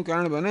મૃત્યુનું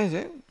કારણ બને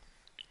છે.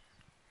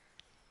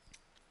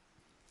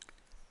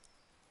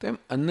 તેમ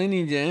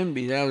અન્નની જેમ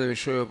બીજા બધા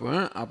વિષયો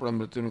પણ આપણા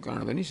મૃત્યુનું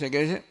કારણ બની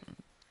શકે છે.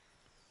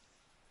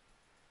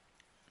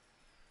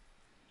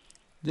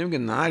 જેમ કે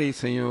નારી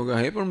સંયોગ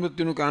એ પણ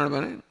મૃત્યુનું કારણ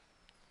બને.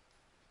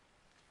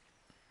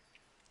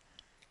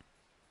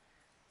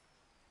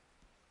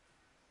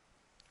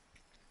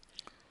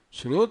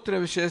 શ્રોત્ર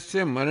વિશેષ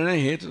છે મરણ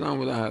હેતુના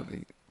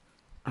ઉદાહરતી.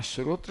 આ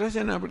શ્રોત્ર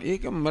છે ને આપણે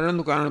એક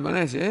મરણનું કારણ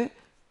બને છે,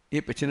 એ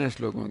પછીના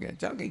શ્લોકમાં કહે.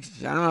 ચાલો કંઈક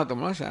જાણવા તો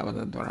મળશે આ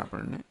બધા દ્વારા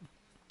આપણને.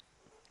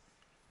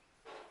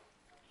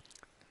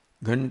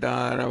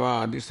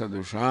 ઘંટારવાદિ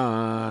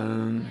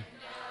સદૃશાન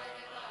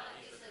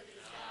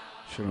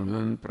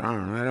શૃણ્વન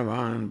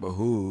પ્રાણરવાન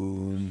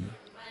બહૂન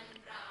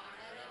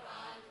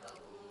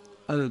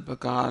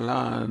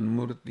અલ્પકાલાદ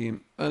મૂર્તિ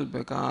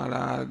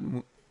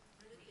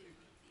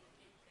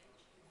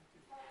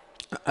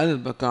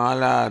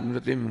અલ્પકાલાદ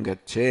મૃતિમ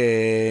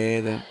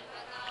ગચ્છેદ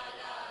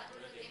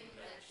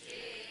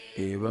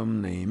એવં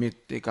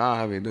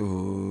નૈમિત્તિકા વિદુઃ.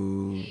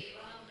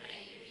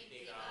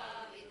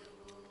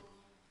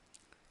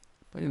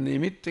 પછી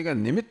નૈમિત્તિકા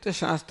નિમિત્ત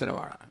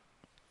શાસ્ત્રવાળા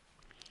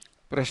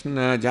પ્રશ્ન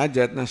જાત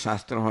જાતના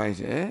શાસ્ત્ર હોય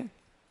છે,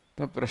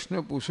 તો પ્રશ્ન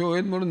પૂછો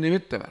હોય તો મોડું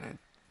નિમિત્ત બને.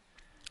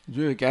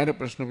 જોયું ક્યારે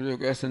પ્રશ્ન પૂછ્યો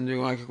કયા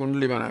સંજોગમાં આખી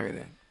કુંડલી બનાવી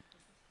દે.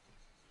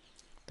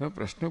 તો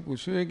પ્રશ્ન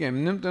પૂછ્યો કે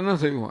એમને તો ન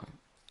થયું હોય,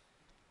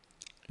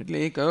 એટલે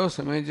એ કયો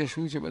સમય છે,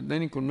 શું છે,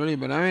 બધાની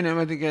કુંડળી બનાવીને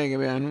એમાંથી કહે કે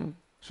ભાઈ આનું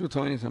શું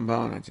થવાની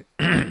સંભાવના છે.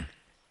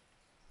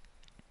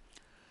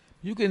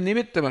 બીજું કે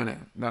નિમિત્ત બને.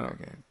 ધારો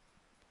કે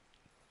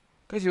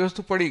કઈ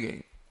વસ્તુ પડી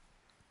ગઈ,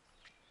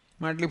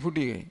 માટલી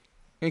ફૂટી ગઈ,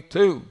 કંઈક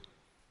થયું,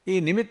 એ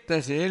નિમિત્ત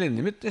છે. એટલે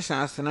નિમિત્ત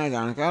શાસ્ત્રના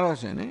જાણકારો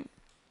છે ને,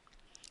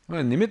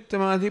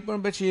 નિમિત્તમાંથી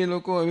પણ પછી એ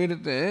લોકો એવી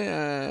રીતે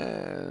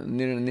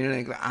નિર્ણય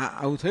કરે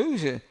આવું થયું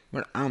છે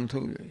પણ આમ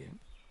થવું જોઈએ,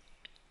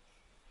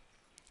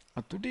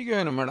 આ તૂટી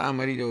ગયો ને મળે આ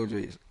મરી જવું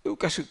જોઈએ, એવું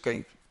કશું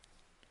કંઈક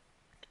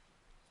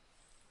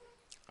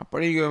આ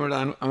પડી ગયો એટલે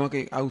આમાં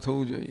કંઈક આવું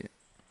થવું જોઈએ.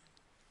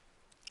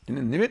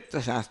 એને નિમિત્ત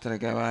શાસ્ત્ર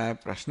કહેવાય,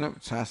 પ્રશ્ન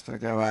શાસ્ત્ર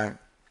કહેવાય.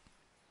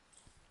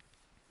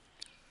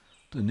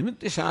 તો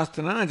નિમિત્ત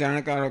શાસ્ત્રના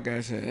જાણકારો કહે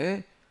છે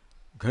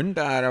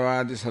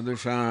ઘંટારવાદ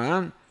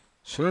સદુષાન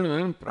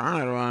શૃણ્વન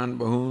પ્રાણરવાન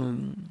બહુન.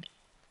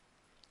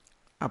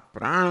 આ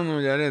પ્રાણનો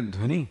જ્યારે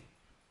ધ્વનિ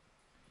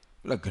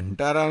એટલે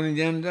ઘંટારાવની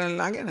જેમ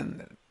લાગે ને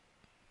અંદર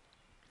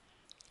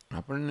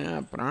આપણને,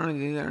 આ પ્રાણ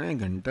જે જાણે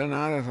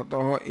ઘંટાનાદ થતો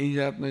હોય એ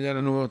જાતનો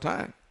જ્યારે અનુભવ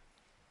થાય,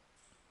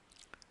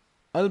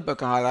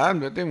 અલ્પકાળાત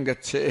મૃત્યુમ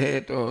ગચ્છે,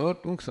 તો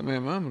ટૂંક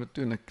સમયમાં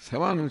મૃત્યુ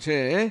થવાનું છે.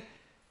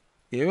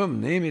 એવમ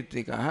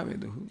નૈમિત્તિકા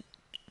વિદુઃ.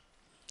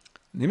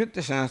 નિમિત્ત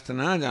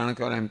શાસ્ત્રના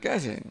જાણકાર એમ કહે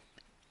છે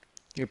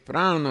કે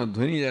પ્રાણનો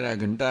ધ્વનિ જ્યારે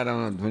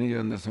ઘંટારાવનો ધ્વનિ જો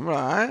અંદર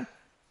સંભળાય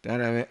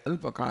ત્યારે હવે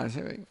અલ્પકાળ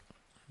છે ભાઈ.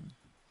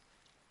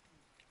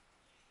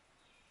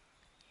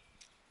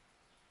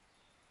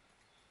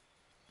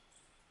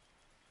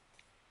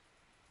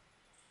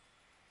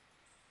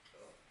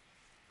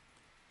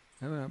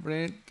 હવે આપણે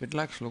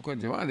કેટલાક શ્લોકો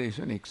જવા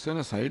દઈશું ને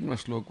 160માં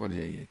શ્લોક પર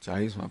જઈએ,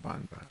 40માં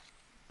પાન પર.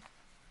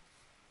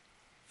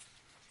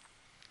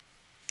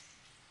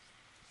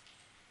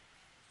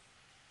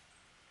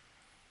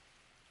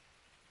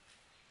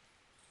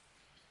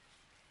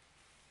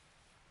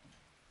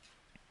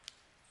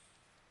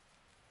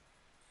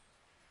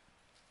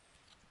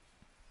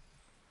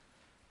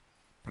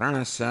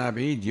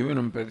 પ્રાણસ્યાપી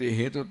જીવનમ પ્રતિ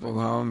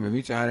હેતુત્વભાવમ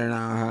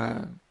વ્યભિચારિણાઃ.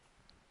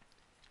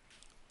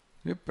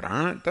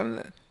 પ્રાણ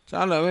તમને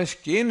ચાલો હવે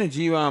કેન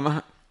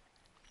જીવામાં,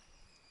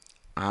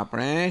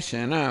 આપણે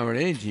શેના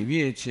વડે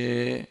જીવીએ છીએ?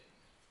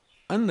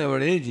 અન્ન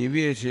વડે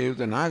જીવીએ છીએ એવું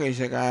તો ના કહી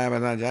શકાય,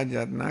 બધા જાત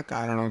જાતના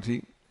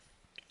કારણોથી.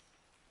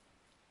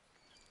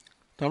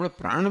 તો આપણે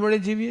પ્રાણ વડે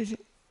જીવીએ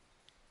છીએ.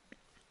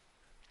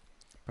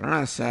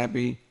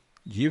 પ્રાણસ્યાપી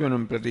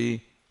જીવનમ પ્રતિ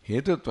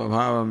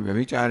હેતુત્વભાવમ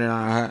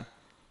વ્યભિચારિણાઃ.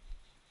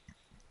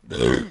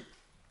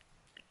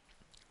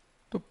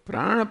 તો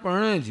પ્રાણ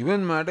પણ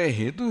જીવન માટે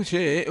હેતુ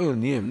છે એવો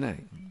નિયમ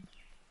નથી.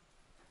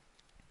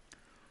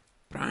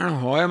 પ્રાણ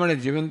હોય માટે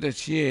જીવંત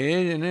છીએ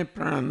જ, અને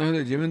પ્રાણ ન હોય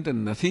તો જીવંત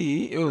નથી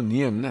એવો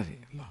નિયમ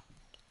નથી.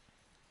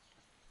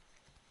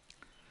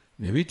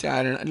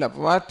 વ્યભિચારણ એટલે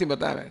અપવાદથી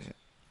બતાવે છે.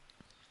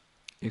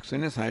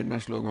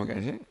 160માં શ્લોકમાં કહે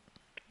છે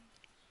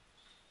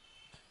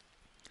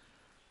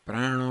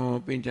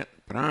પ્રાણોપી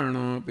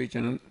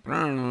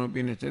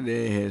ન ચ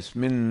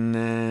દેહેસ્મિન્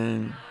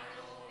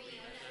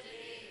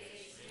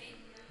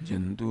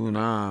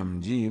જંતુનામ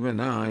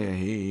જીવનાય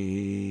હિ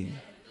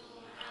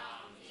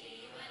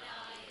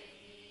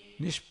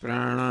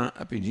નિષ્પ્રાણા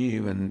અપી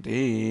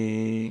જીવન્તે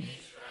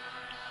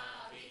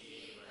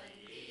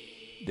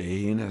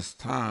દેહિન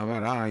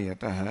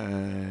સ્થાવરાયતઃ.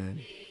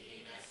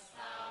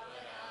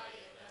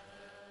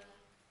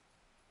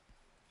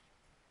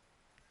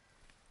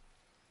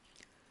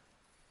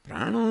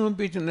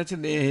 પ્રાણોપી ન ચ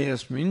દેહે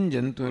અસ્મિન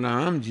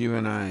જંતુનામ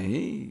જીવનાય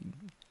હિ.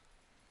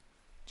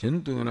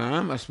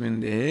 જંતુનામ અસ્મિન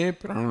દેહે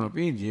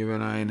પ્રાણોપી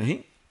જીવનાય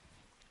નહીં.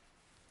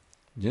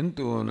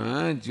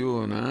 જંતુઓના,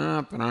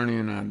 જીવોના,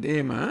 પ્રાણીઓના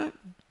દેહમાં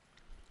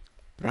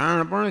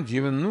પ્રાણ પણ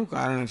જીવનનું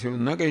કારણ છે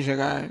એવું ન કહી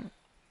શકાય.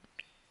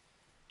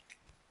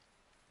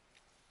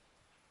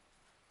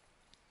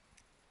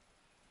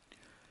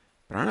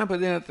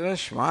 પ્રાણપદે અત્ર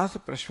શ્વાસ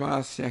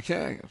પ્રશ્વાસ્યાખ્ય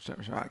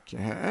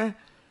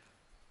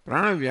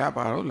પ્રાણ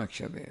વ્યાપારો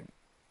લક્ષ્યતે.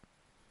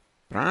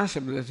 પ્રાણ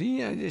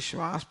શબ્દથી આ જે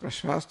શ્વાસ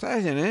પ્રશ્વાસ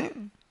થાય છે ને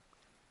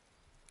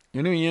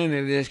એનો અહીંયા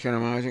નિર્દેશ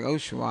કરવામાં આવે છે કે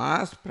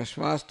શ્વાસ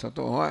પ્રશ્વાસ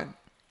થતો હોય,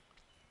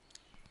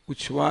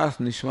 ઉચ્છ્વાસ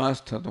નિશ્વાસ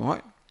થતો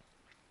હોય,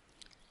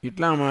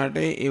 એટલા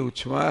માટે એ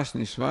ઉચ્છ્વાસ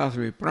નિશ્વાસ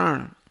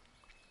પ્રાણ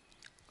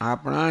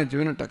આપણા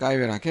જીવન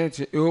ટકાવી રાખે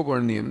છે એવો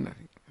પણ નિયમ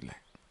નથી. એટલે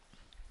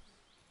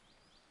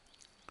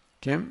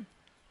કેમ?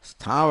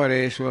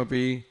 સ્થાવરેષુ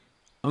અપી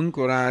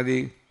અંકુરાદિ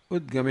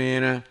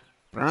ઉદ્ગમેન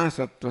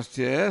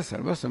પ્રાણસત્વસ્ય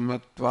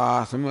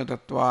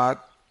સર્વસંમતત્વાત.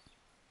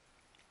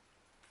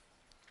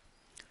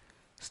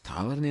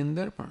 સ્થાવરની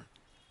અંદર પણ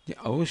જે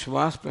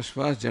અવશ્વાસ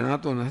પ્રશ્વાસ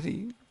જણાતો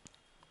નથી,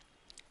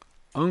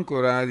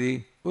 અંકુરાદિ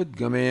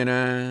ઉદ્ગમેન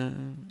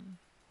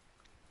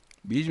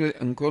બીજમાં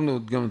અંકુરનો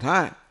ઉદ્ગમ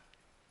થાય,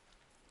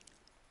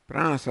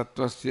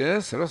 પ્રાણસત્વસ્ય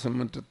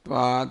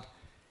સર્વસંમતત્વાત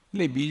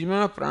એટલે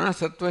બીજમાં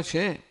પ્રાણસત્વ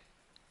છે.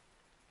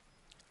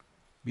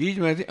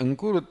 બીજમાંથી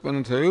અંકુર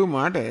ઉત્પન્ન થયું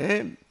માટે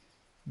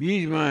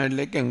બીજમાં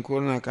એટલે કે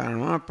અંકુરના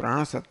કારણમાં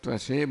પ્રાણસત્વ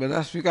છે એ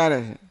બધા સ્વીકારે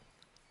છે.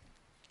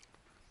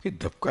 કે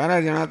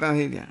ધબકારા જણાતા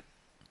નથી ત્યાં.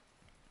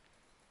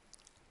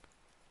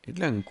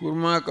 એટલે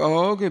અંકુરમાં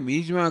કહો કે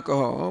બીજમાં કહો,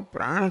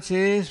 પ્રાણ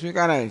છે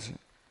સ્વીકારાય છે.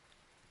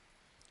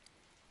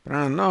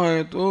 પ્રાણ ન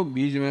હોય તો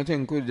બીજમાંથી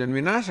અંકુર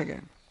જન્મી ના શકે.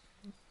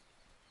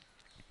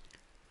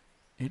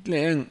 એટલે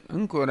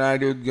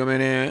અંકુરાદિ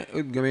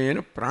ઉદ્ગમેન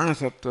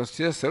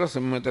પ્રાણસત્વસ્ય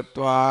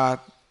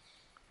સર્વસંમતત્વાત.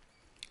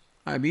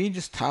 આ બીજ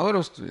સ્થાવર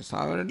વસ્તુ છે.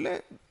 સ્થાવર એટલે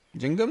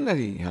જંગમ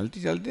નથી,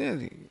 હાલતી ચાલતી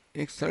નથી,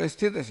 એક સ્થળે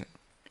સ્થિત છે.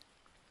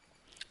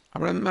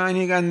 આપણે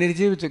આની કાં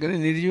નિર્જીવ છે કે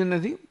નિર્જીવ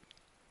નથી.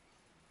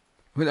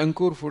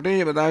 અંકુર ફૂટે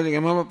છે, બતાવે છે કે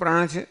એમાં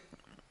પ્રાણ છે.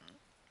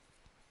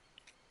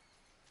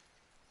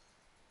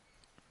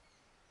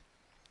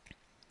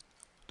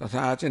 તો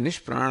તથા ચ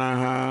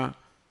નિષ્પ્રાણાઃ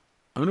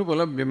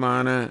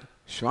અનુપલભ્યમાન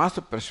શ્વાસ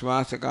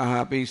પ્રશ્વાસકાઃ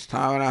અપી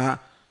સ્થાવરાઃ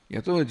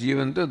યતો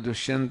જીવંત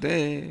દૃશ્યંતે.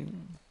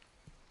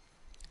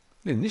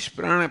 એટલે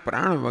નિષ્પ્રાણ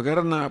પ્રાણ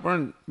વગરના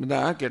પણ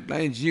બધા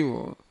કેટલાય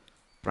જીવો.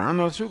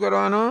 પ્રાણનો શું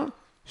કરવાનો?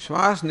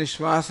 શ્વાસ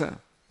નિશ્વાસ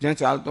જ્યાં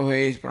ચાલતો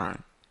હોય એ જ પ્રાણ.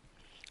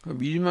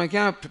 બીજમાં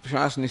ક્યાં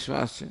શ્વાસ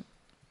નિશ્વાસ છે?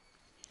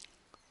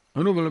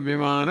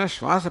 અનુપલભ્યમાન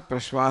શ્વાસ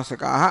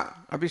પ્રશ્વાસકાઃ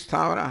અપી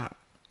સ્થાવરાઃ.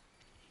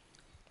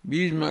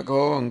 બીજમાં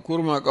કહો,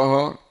 અંકુરમાં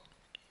કહો,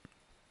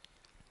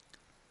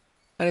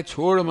 અરે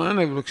છોડમાં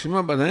ને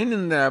વૃક્ષમાં બધાની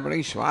અંદર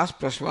આપણે શ્વાસ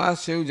પ્રશ્વાસ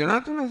છે એવું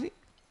જણાતું નથી.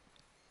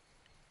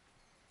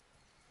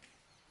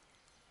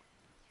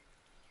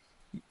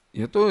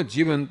 યતો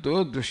જીવંતો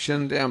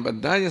દૃશ્યંતે. આ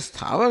બધા જે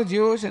સ્થાવર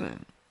જીવો છે ને,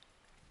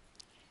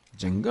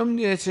 જંગમ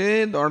જે છે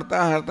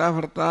દોડતા હરતા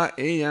ફરતા,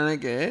 એ જાણે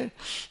કે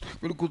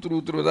પેલું કૂતરું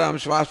ઉતરું બધા આમ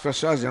શ્વાસ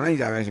પ્રશ્વાસ જણાઈ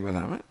જ આવે છે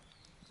બધામાં.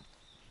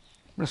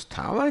 પણ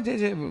સ્થાવર જે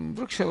છે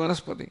વૃક્ષ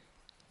વનસ્પતિ,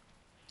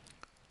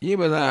 એ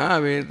બધા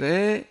આવી રીતે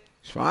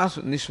શ્વાસ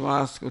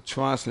નિશ્વાસ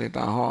ઉચ્છ્વાસ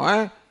લેતા હોય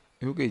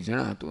એવું કંઈ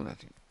જણાતું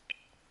નથી.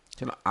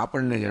 ચલો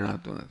આપણને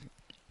જણાતું નથી.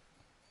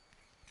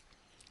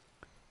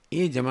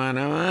 એ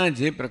જમાનામાં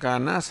જે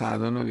પ્રકારના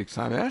સાધનો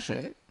વિકસાવ્યા છે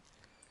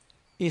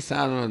એ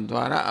સાધનો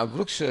દ્વારા આ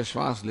વૃક્ષ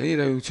શ્વાસ લઈ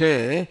રહ્યું છે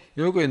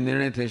એવો કોઈ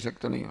નિર્ણય થઈ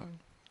શકતો નહીં હોય.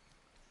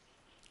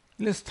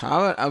 એટલે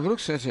સ્થાવર આ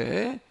વૃક્ષ છે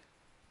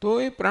તો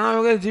એ પ્રાણ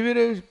વગર જીવી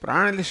રહ્યું છે.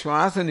 પ્રાણ એટલે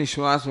શ્વાસ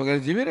નિશ્વાસ વગર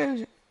જીવી રહ્યું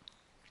છે.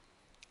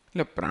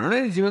 એટલે પ્રાણ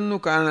જ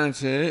જીવનનું કારણ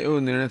છે એવો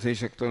નિર્ણય થઈ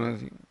શકતો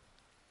નથી.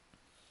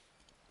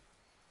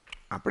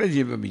 આપણે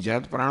જીવે, બીજા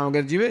તો પ્રાણ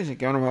વગર જીવે છે,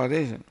 કહેવાનો ભાવ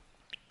એ છે.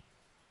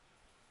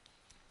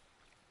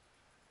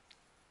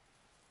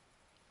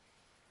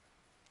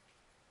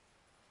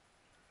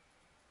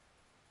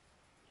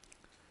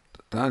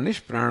 તથા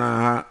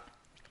નિષ્પ્રાણાઃ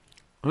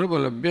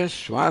અનુપલભ્ય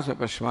શ્વાસ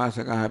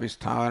પ્રશ્વાસકાઃ અપી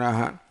સ્થાવરાઃ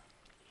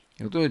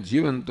યતો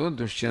જીવંતો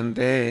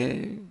દૃશ્યંતે.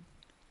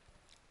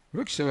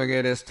 વૃક્ષ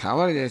વગેરે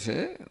સ્થાવર જે છે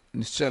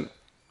નિશ્ચલ,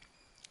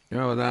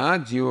 એવા બધા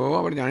જીવો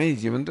આપણે જાણીએ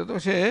જીવંત તો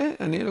છે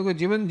અને એ લોકો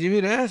જીવન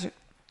જીવી રહ્યા છે.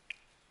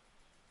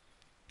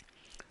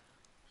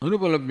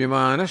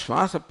 અનુપલભ્યમાન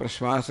શ્વાસ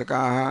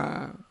પ્રશ્વાસકાઃ.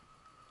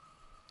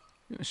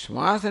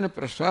 શ્વાસ અને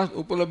પ્રશ્વાસ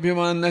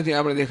ઉપલભ્યમાન નથી,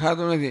 આપણે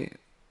દેખાતો નથી,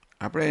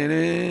 આપણે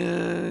એને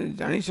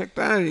જાણી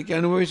શકતા નથી કે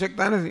અનુભવી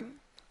શકતા નથી,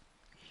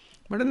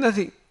 પણ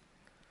નથી.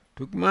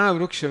 ટૂંકમાં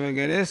વૃક્ષ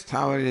વગેરે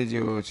સ્થાવર જે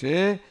જીવો છે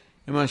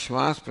એમાં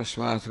શ્વાસ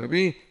પ્રશ્વાસ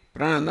રૂપી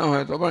પ્રાણ ન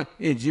હોય તો પણ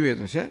એ જીવે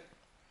તો છે.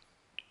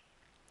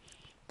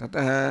 તતઃ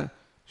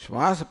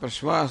શ્વાસ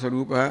પ્રશ્વાસ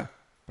રૂપ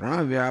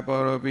પ્રાણ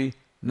વ્યાપારોપી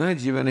ન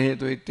જીવન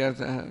હેતુ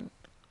ઇત્યર્થ.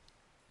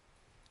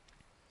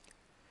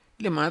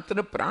 એટલે માત્ર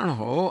પ્રાણ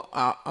હોવો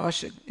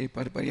આવશ્યક, એ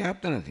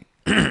પર્યાપ્ત નથી.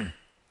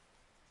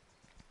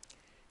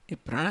 એ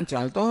પ્રાણ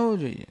ચાલતો હોવો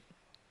જોઈએ.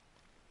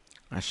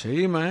 આ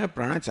શરીરમાં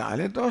પ્રાણ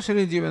ચાલે તો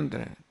શરીર જીવંત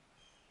રહે.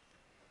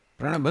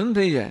 પ્રાણ બંધ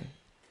થઈ જાય,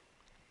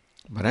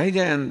 ભરાઈ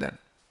જાય અંદર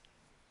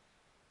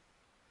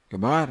કે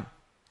બહાર,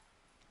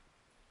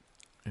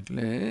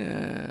 એટલે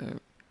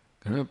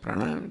ઘણું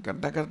પ્રાણાયામ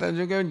કરતાં કરતાં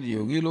જો કે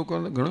યોગી લોકો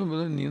ઘણું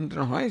બધું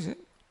નિયંત્રણ હોય છે.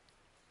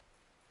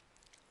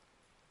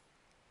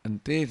 અને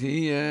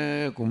તેથી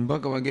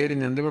કુંભક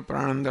વગેરેની અંદર પણ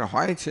પ્રાણ અંદર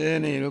હોય છે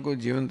અને એ લોકો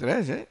જીવંત રહે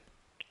છે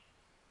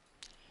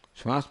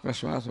શ્વાસ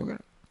પ્રશ્વાસ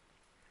વગેરે.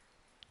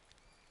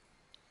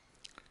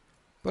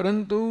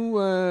 પરંતુ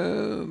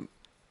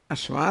આ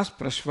શ્વાસ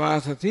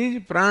પ્રશ્વાસથી જ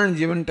પ્રાણ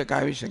જીવન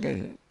ટકાવી શકે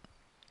છે.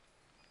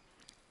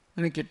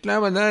 અને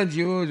કેટલા બધા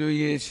જીવો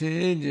જોઈએ છે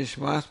જે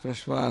શ્વાસ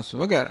પ્રશ્વાસ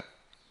વગર,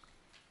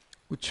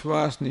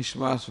 ઉચ્છ્વાસ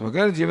નિશ્વાસ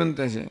વગર જીવંત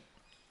છે.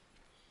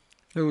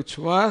 એ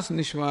ઉચ્છ્વાસ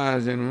નિશ્વાસ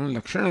જેનું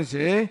લક્ષણ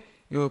છે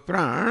એવો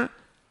પ્રાણ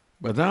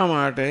બધા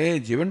માટે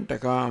જીવન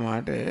ટકાવવા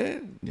માટે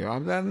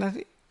જવાબદાર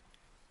નથી.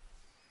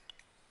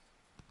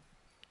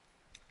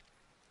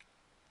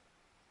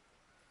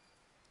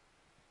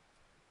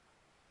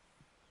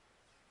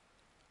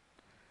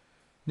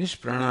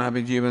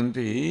 નિષ્પ્રાણાભિ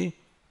જીવંતી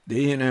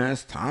દેહિન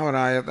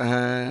સ્થાવરાયત.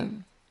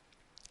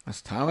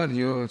 સ્થાવર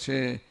જેવો છે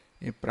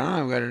એ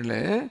પ્રાણ વગર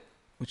એટલે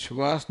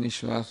ઉચ્છ્વાસ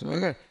નિશ્વાસ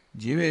વગર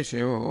જીવે છે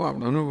એવો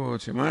આપણો અનુભવ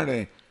છે. માટે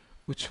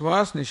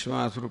ઉચ્છ્વાસ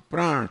નિશ્વાસ રૂપ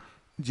પ્રાણ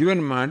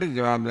જીવન માટે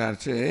જવાબદાર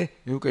છે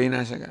એવું કહી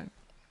ના શકાય.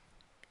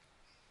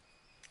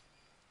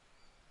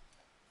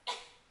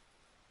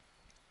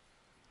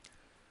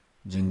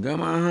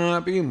 જંગમાઃ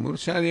અપી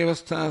મૂર્છાદી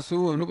અવસ્થાસુ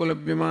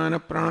અનુપલભ્યમાન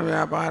પ્રાણ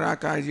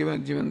વ્યાપારા કા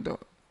જીવંતો.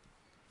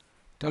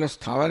 ચાલો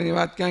સ્થાવરની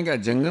વાત ક્યાં કે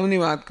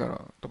જંગમની વાત કરો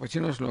તો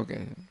પછીનો શ્લોક છે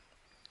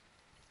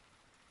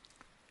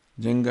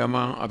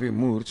જંગમા અપી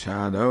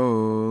મૂર્છાદૌ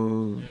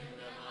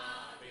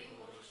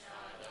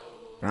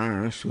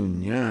પ્રાણ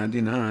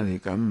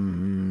શૂન્યાદિનાધિકમ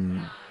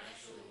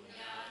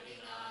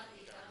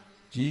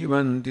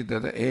જીવંતિ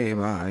તત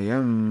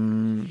એવાયમ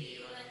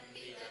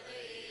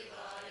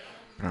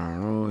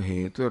પ્રાણો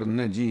હેતુર્ન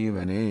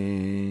જીવને.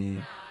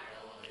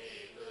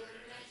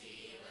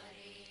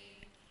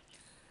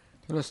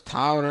 ચલો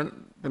સ્થાવર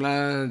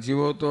પેલા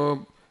જીવો તો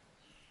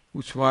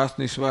ઉચ્છ્વાસ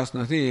નિશ્વાસ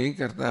નથી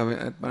કરતા,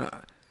 પણ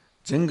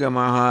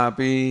જંગમાઃ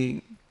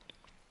આપી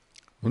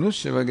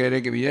મનુષ્ય વગેરે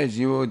કે બીજા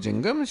જીવો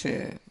જંગમ છે,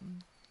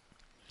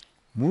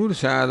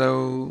 મૂર્છા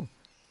દઉં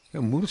કે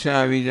મૂર્છા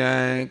આવી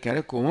જાય,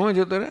 ક્યારેક કોમામાં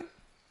જતો રહે,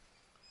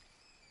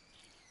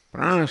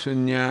 પ્રાણ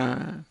શૂન્ય,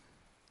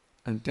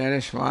 અને ત્યારે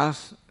શ્વાસ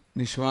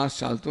નિશ્વાસ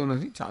ચાલતો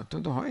નથી,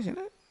 ચાલતો તો હોય છે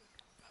ને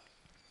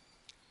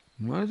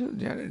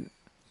જ્યારે,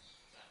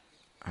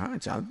 હા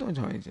ચાલતો જ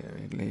હોય છે.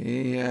 એટલે એ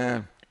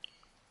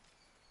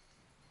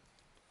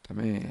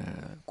તમે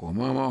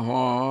કોમામાં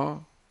હો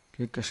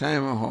કે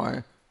કશાયમાં હોય,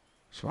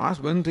 શ્વાસ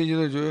બંધ થઈ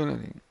જતો જોયો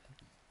નથી.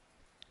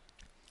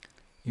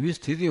 એવી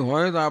સ્થિતિ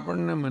હોય તો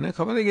આપણને, મને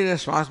ખબર છે કે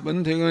શ્વાસ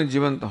બંધ થઈ ગયો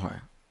જીવંત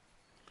હોય,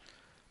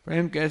 પણ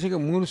એમ કહે છે કે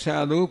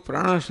મૂર્છાદુ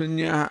પ્રાણ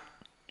શૂન્ય,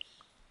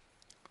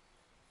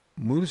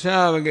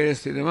 મૂર્છા વગેરે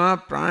સ્થિતિમાં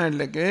પ્રાણ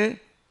એટલે કે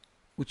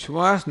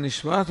ઉચ્છ્વાસ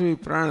નિશ્વાસ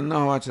પ્રાણ ન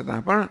હોવા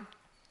છતાં પણ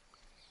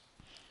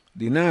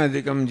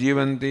દિનાધિકમ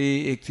જીવંતી,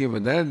 એકથી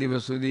વધારે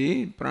દિવસ સુધી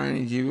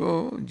પ્રાણી જીવો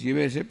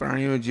જીવે છે,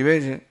 પ્રાણીઓ જીવે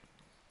છે.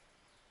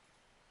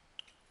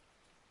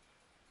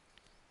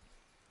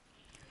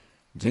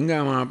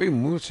 જંગામાં આપી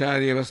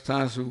મૂર્છાદી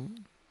અવસ્થાસુ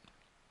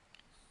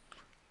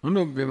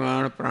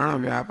અનુવ્યમાણ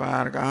પ્રાણ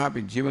વ્યાપાર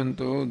કાપી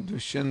જીવંતો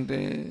દૃશ્યંતે,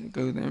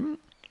 કહ્યું તેમ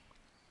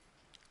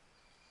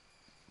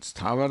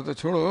સ્થાવર તો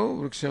છોડો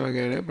વૃક્ષ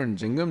વગેરે, પણ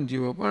જંગમ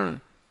જીવો પણ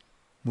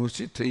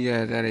મૂર્છિત થઈ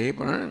જાય ત્યારે એ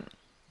પણ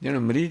જેને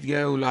મરી જ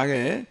ગયા એવું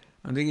લાગે,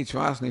 અંદરથી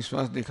શ્વાસ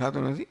નિશ્વાસ દેખાતો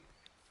નથી.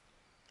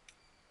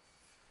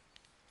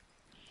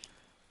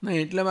 ના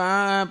એટલે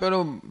આ પેલો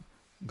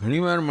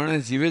ઘણી વાર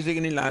માણસ જીવે છે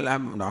કે નહીં,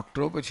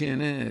 ડૉક્ટરો પછી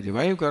એને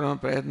રિવાઈવ કરવાનો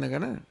પ્રયત્ન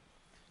કરે,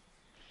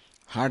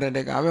 હાર્ટ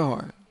એટેક આવ્યો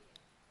હોય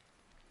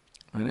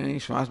અને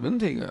શ્વાસ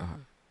બંધ થઈ ગયો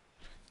હોય,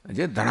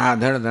 જે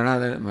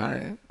ધડાધડ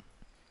મારે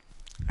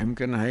એમ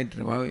કરીને હાઈટ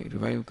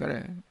રિવાઈવ કરે,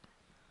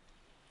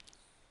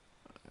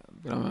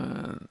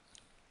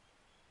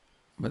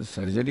 બધા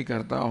સર્જરી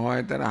કરતા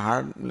હોય ત્યારે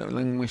હાર્ટ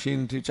લંગ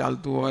મશીનથી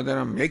ચાલતું હોય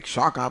ત્યારે એક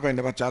શોક આપે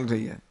એટલે પાછું ચાલુ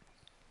થઈ જાય.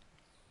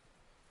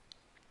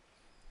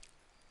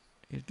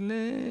 એટલે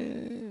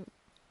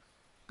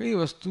કઈ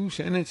વસ્તુ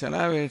શેને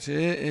ચલાવે છે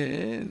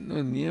એનો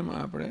નિયમ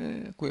આપણે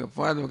કોઈ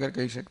અપવાદ વગર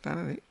કહી શકતા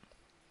નથી.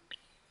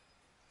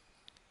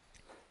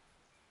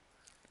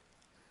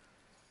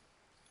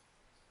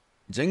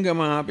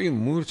 જંગમાં આપી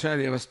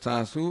મૂર્છાદી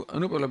અવસ્થાસુ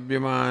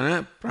અનુપલભ્યમાન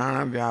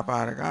પ્રાણ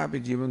વ્યાપારકા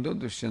આપી જીવંતો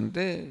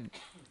દૃશ્યંતે.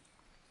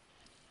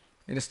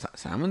 એટલે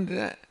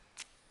સામાન્ય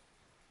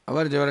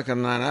અવર જવર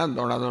કરનારા,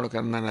 દોડાદોડ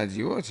કરનારા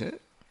જીવો છે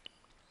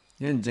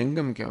એને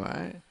જંગમ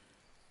કહેવાય.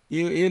 એ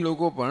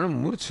લોકો પણ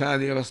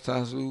મૂર્છાદી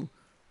અવસ્થાસુ,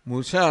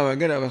 મૂર્છા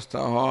વગેરે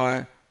અવસ્થા હોય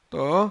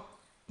તો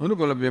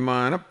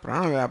અનુપલભ્યમાન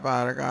પ્રાણ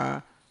વ્યાપારકા,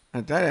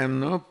 અત્યારે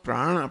એમનો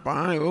પ્રાણ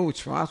એવો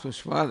ઉચ્છ્વાસ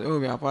એવો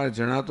વ્યાપાર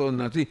જણાતો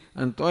નથી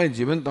અને તોય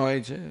જીવંત હોય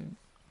છે.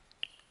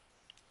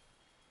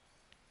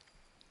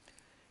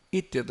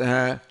 ઇત્યતઃ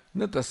ન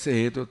તસ્ય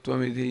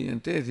હેતુત્વમિતિ,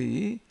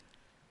 તેથી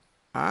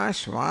આ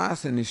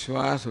શ્વાસ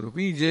નિશ્વાસ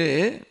રૂપી જે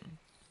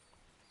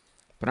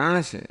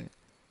પ્રાણ છે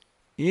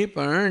એ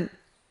પણ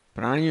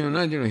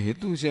પ્રાણીઓના જેનો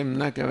હેતુ છે એમ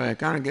ના કહેવાય,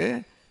 કારણ કે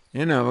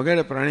એના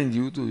વગેરે પ્રાણી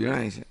જીવતું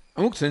જણાય છે.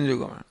 અમુક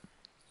સંજોગોમાં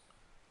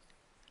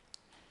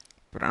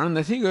પ્રાણ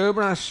નથી ગયો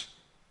પણ આ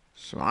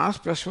શ્વાસ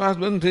પ્રશ્વાસ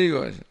બંધ થઈ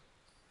ગયો છે.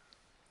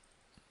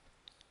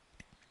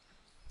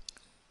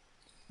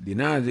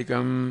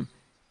 દિનાધિકમ,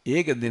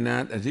 એક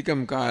દિનાદ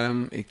અધિકમ કાલમ,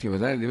 એકથી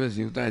વધારે દિવસ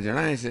જીવતા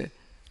જણાય છે.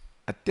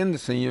 અત્યંત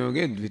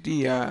સંયોગે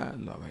દ્વિતીયા,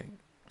 લો ભાઈ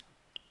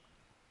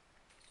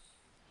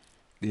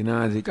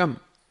દિનાધિકમ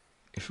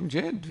એ શું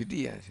છે?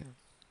 દ્વિતીયા છે.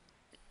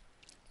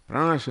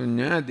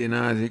 પ્રાણશૂન્ય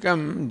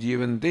દિનાધિકમ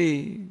જીવંતી,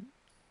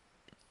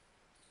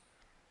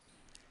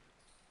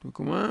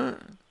 ટૂંકમાં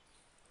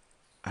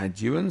આ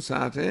જીવન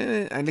સાથે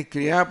એટલે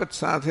ક્રિયાપદ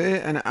સાથે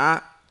અને આ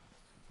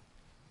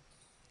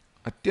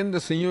અત્યંત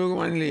સંયોગ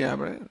માની લઈએ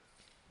આપણે.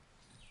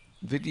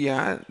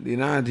 દ્વિતીયા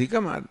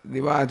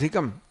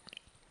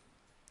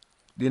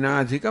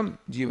દિનાધિકમ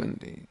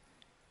જીવંતી,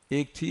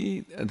 એકથી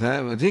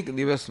અધિક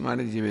દિવસ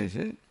માટે જીવે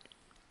છે.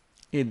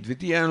 એ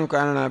દ્વિતીયાનું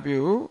કારણ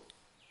આપ્યું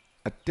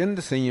અત્યંત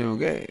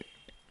સંયોગ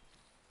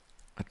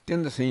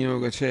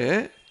છે.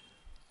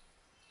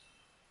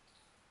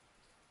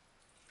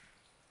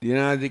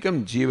 દિનાધિકમ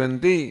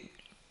જીવંતી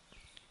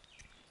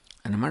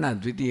અને મારા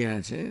દ્વિતીય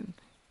છે.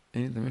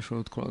 એની તમે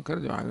શોધખોળ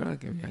કરજો આગળ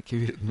કે આ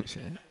કેવી રીતનું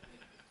છે.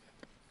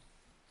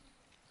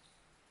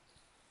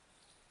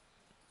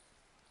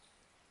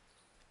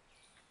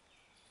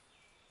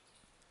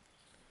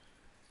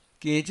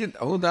 કેચિત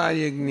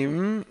ઔદાર્યગ્નિમ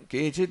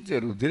કેચિત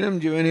રુધિરમ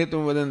જીવન હેતુ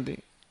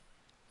વદંતી.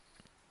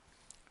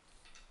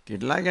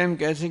 કેટલાક એમ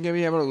કહે છે કે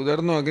ભાઈ આપણે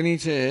ઉદરનો અગ્નિ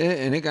છે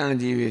એને કારણે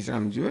જીવીએ છીએ,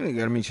 આમ જુઓ ને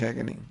ગરમી છે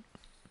કે નહીં.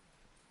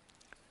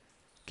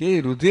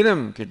 કે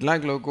રુધિરમ,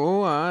 કેટલાક લોકો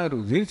આ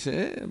રુધિર છે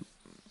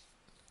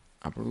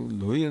આપણું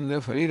લોહી અંદર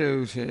ફરી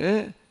રહ્યું છે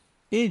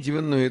એ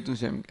જીવનનો હેતુ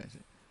છે એમ કહે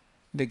છે.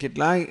 એટલે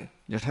કેટલાક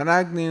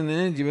જઠરાગ્નિને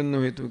જીવનનો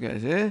હેતુ કહે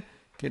છે,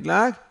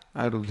 કેટલાક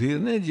આ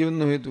રુધિરને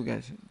જીવનનો હેતુ કહે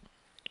છે.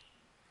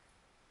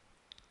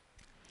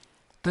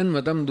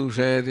 તન્મતમ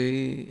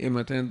દૂષયતી, એ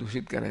મતને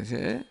દૂષિત કરે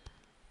છે.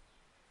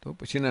 તો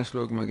પછીના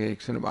શ્લોકમાં કે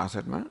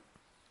 162માં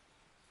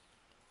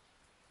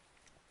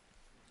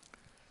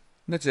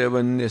ન ચ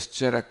વન્યશ્ચ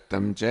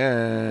રક્તમ ચ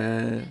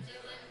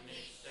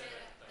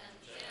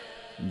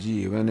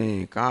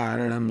જીવને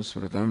કારણમ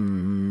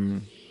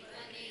સ્મૃતમ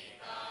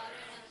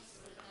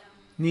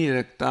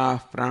નિરક્તા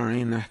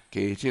પ્રાણિનઃ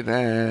કેચિદ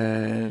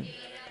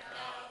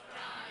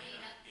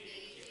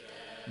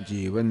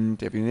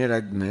જીવન્ત્યપિ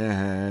નિરગ્નયઃ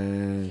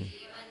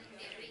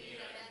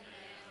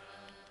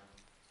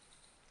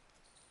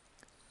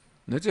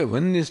ન ચ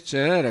વન્યશ્ચ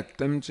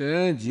રક્તમ ચ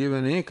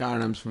જીવને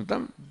કારણમ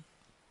સ્મૃતમ.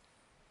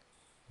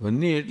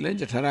 વન્ય એટલે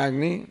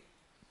જઠરાગ્નિ,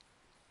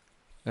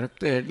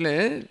 રક્ત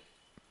એટલે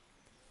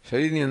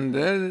શરીરની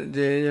અંદર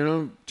જે એનો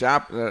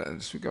ચાપ,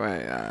 શું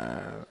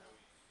કહેવાય,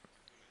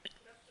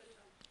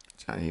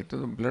 એ તો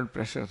બ્લડ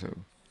પ્રેશર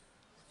થયું,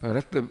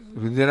 રક્ત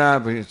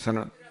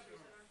રુધિરાભિસરણ.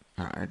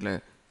 હા, એટલે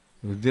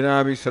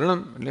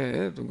રુધિરાભિસરણમ એટલે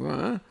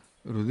ટૂંકમાં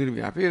રુધિર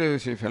વ્યાપી રહ્યું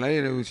છે, ફેલાઈ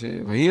રહ્યું છે,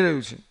 વહી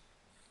રહ્યું છે.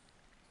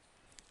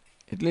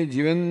 એટલે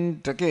જીવન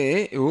ટકે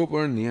એવો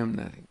પણ નિયમ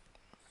નથી.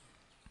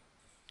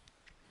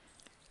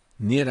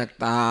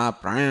 નિરક્તા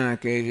પ્રાણિનઃ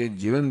કે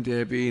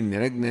જીવંત્યપી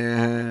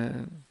નિરગ્નયઃ.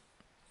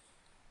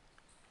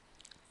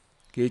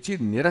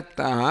 કેચિદ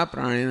નિરક્તા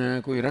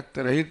પ્રાણીના, કોઈ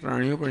રક્તરહિત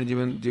પ્રાણીઓ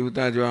પણ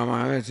જીવતા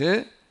જોવામાં આવે છે.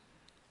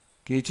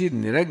 કેચિદ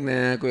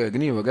નિરગ્નયઃ, કોઈ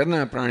અગ્નિ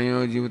વગરના પ્રાણીઓ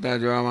જીવતા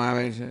જોવામાં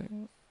આવે છે.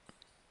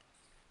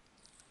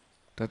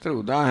 તત્ર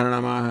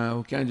ઉદાહરણમાં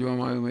ક્યાં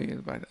જોવામાં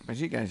આવ્યું?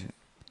 પછી ક્યાં છે?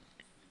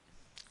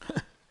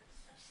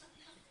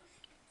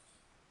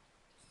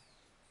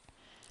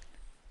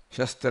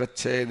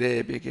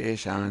 શસ્ત્રચ્છેદેપી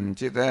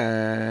કેશાંચિત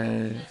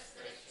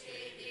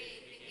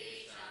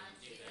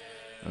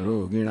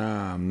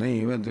રોગિણામ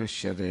નૈવ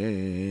દૃશ્યતે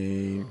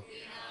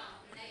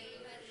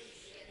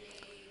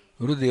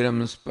રુધિરમ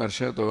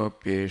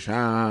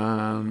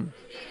સ્પર્શતોપ્યેષામ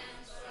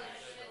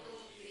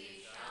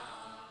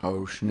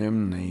ઔષ્ણ્યમ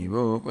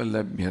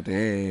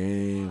નૈવોપલભ્યતે.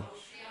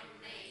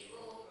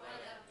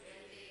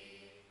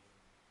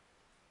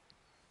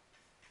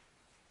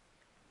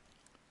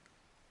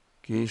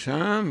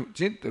 કેશામ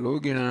ચિત્ત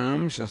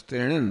રોગિણામ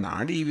શસ્ત્રેણ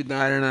નાડી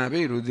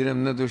વિદારણાપી રુધિરમ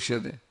ન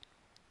દૃશ્યતે.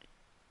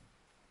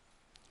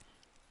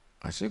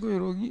 હશે કોઈ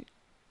રોગી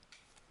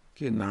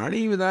કે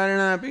નાડી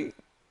વિદારણા આપી,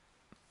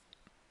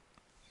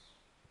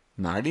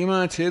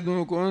 નાડીમાં છેદ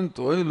મૂકો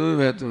તોય લોહી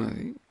વહેતું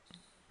નથી,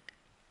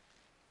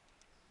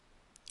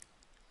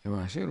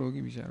 એવા હશે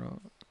રોગી બિચારો?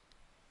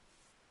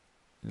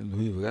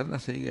 લોહી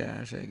વગરના થઈ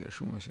ગયા હશે કે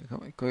શું હશે?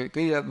 ખબર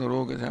કઈ જાતનો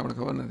રોગ હશે આપણે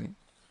ખબર નથી.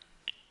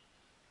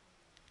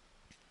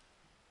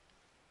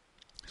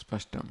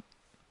 સ્પષ્ટમ.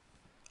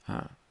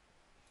 હા,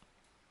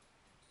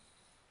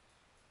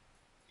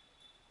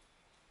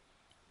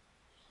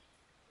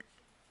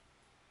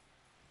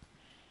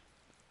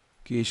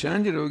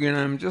 કેશાંચ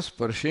રોગિણામ ચ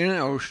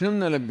સ્પર્શેણ ઔષ્ણ્યમ ન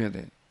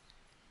લભ્યતે.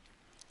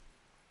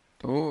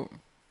 તો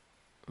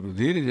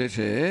રુધિર જે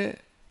છે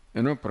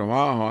એનો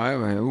પ્રવાહ હોય,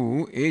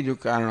 વહેવું, એ જો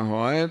કારણ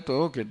હોય તો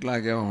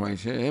કેટલાક એવા હોય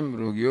છે એમ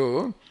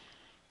રોગીઓ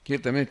કે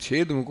તમે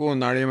છેદ મૂકો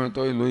નાળીમાં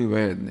તોય લોહી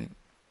વહે જ નહીં.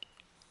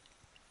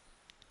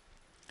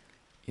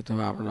 એ તો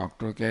આપણે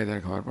ડૉક્ટરો કહે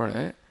ત્યારે ખબર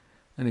પડે.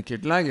 અને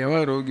કેટલાક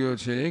એવા રોગીઓ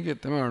છે કે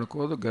તમે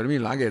અડકો તો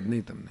ગરમી લાગે જ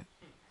નહીં તમને.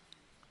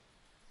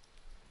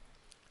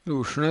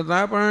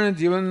 ઉષ્ણતા પણ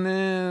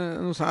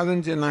જીવનનું સાધન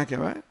છે ના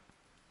કહેવાય,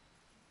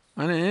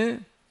 અને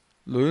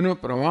લોહીનો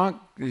પ્રવાહ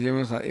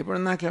જીવન એ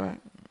પણ ના કહેવાય.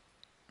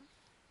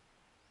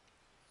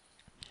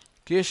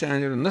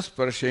 કેશાંચ ન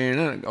સ્પર્શેણ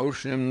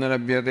ઔષ્ણ્યમ ન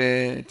લભ્યતે,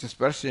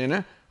 સ્પર્શેણ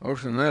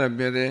ઔષ્ણ્યમ ન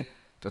લભ્યતે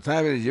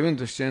તથા જીવન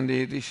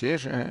દુષ્યંતિ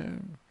શેષ.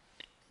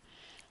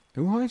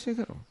 એવું હોય છે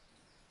ખરો?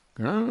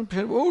 ઘણા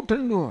ફેર બહુ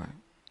ઠંડુ હોય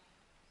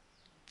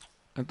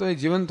તો એ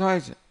જીવંત હોય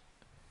છે,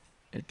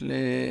 એટલે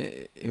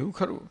એવું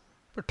ખરું.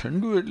 પણ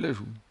ઠંડુ એટલે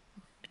શું?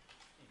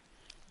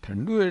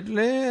 ઠંડુ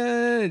એટલે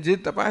જે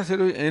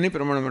તપાસેલું એની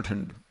પ્રમાણમાં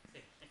ઠંડુ.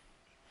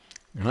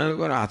 ઘણા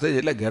લોકો હાથે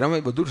એટલે ગરમ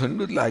હોય બધું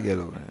ઠંડુ જ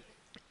લાગેલું હોય,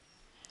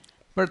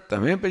 પણ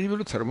તમે પછી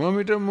પેલું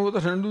થર્મોમીટર મૂકો તો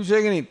ઠંડુ છે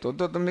કે નહીં, તો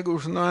તમને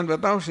ઉષ્ણતામાન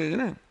બતાવશે જ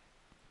ને.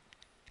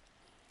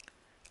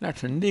 એટલે આ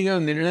ઠંડી ગયો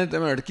નિર્ણય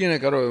તમે અટકીને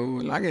કરો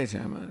એવું લાગે છે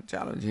આમાં.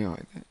 ચાલો જે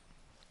હોય તે.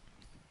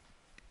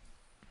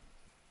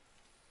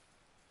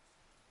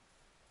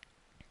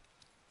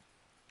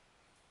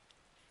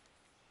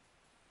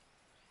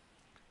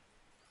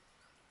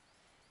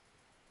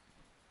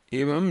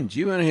 એવમ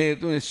જીવન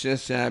હેતુ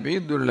નિશ્ચયસ્યાપી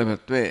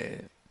દુર્લભત્વે.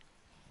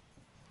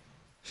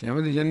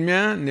 શેમાંથી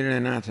જન્મ્યા? નિર્ણય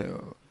ના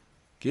થયો.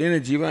 કેને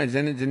જીવા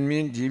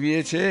જીવીએ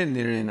છે?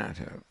 નિર્ણય ના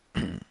થયો.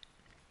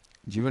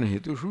 જીવન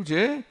હેતુ શું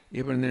છે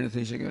એ પણ નિર્ણય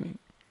થઈ શક્યો નહીં.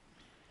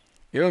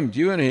 એવમ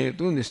જીવન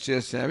હેતુ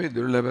નિશ્ચયસ્યાપી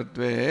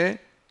દુર્લભત્વે.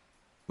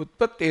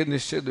 ઉત્પત્તિ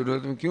નિશ્ચય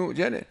દુર્લભત્વ ક્યું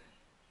છે ને?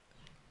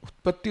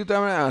 ઉત્પત્તિ તો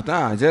અમે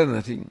હતા હાજર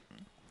નથી.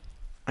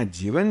 આ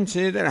જીવન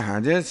છે ત્યારે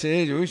હાજર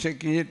છે જોઈ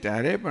શકીએ,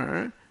 ત્યારે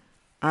પણ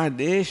આ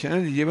દેશ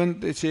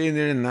જીવંત છે એ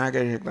નિર્ણય ના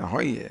કરી શકતા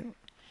હોઈએ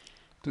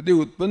તો દેહ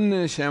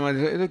ઉત્પન્ન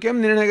શામાંથી એ તો કેમ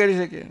નિર્ણય કરી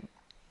શકીએ?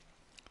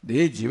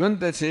 દેહ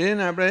જીવંત છે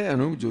ને આપણે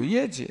અનુભવ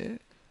જોઈએ છીએ,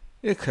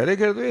 એ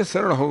ખરેખર તો એ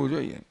સરળ હોવું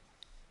જોઈએ.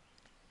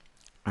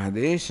 આ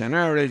દેહ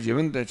શાના વડે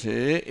જીવંત છે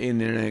એ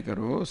નિર્ણય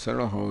કરવો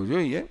સરળ હોવો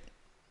જોઈએ.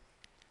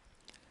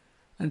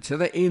 અને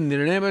છતાં એ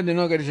નિર્ણય પણ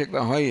ન કરી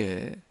શકતા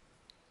હોઈએ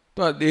તો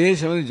આ દેહ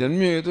શામાંથી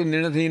જન્મ્યો એ તો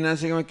નિર્ણય થઈ ના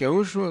શકે. એમાં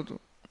કહેવું શું હતું?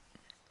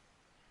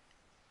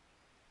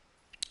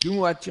 किं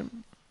वाच्यम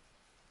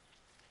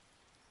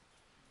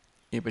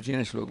એ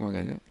પછીના શ્લોકમાં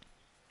કહે છે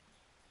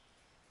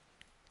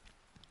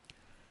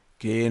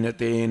કેન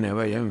તેન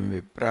વયમ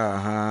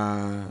વિપ્રાહ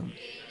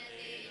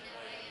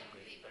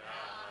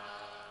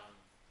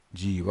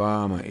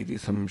જીવામ ઇતિ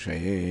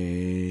સંશયે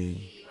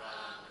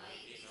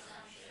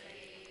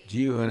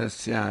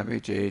જીવનસ્યાપિ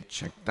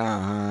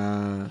ચેચ્છક્તાઃ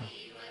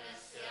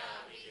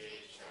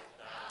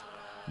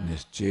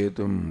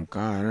નિશ્ચેતુમ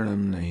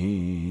કારણમ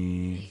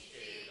નહીં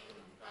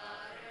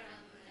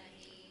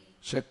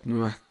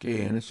શક્નુમઃ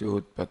કેન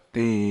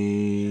સ્યોત્પત્તિ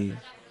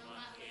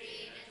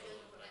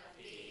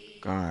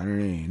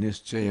કારણે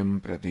નિશ્ચયમ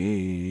પ્રતિ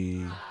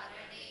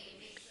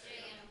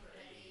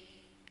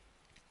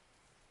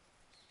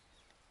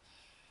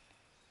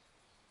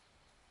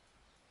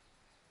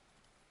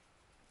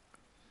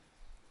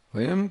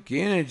વયમ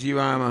કેન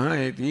જીવામઃ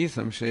ઇતિ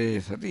સંશયે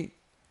સતિ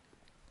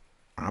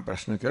આ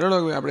પ્રશ્ન કરેલો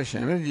કે આપણે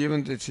શેને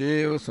જીવંત છીએ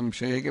એવો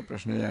સંશય કે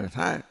પ્રશ્ન જ્યારે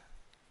થાય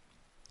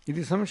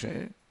ઇતિ સંશય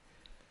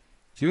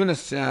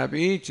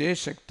જીવનસ્યાપી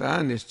ચેતશક્તા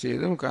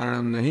નિશ્ચેતુમ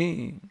કારણમ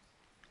નહીં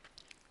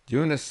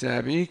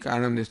જીવનસ્યાપી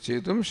કારણમ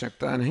નિશ્ચેતુમ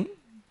શકતા નહીં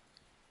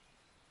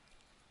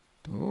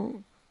તો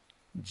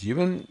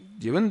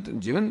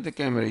જીવંત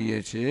કેમ રહીએ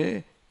છીએ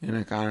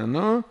એના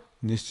કારણનો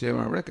નિશ્ચય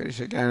આપણે કરી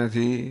શક્યા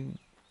નથી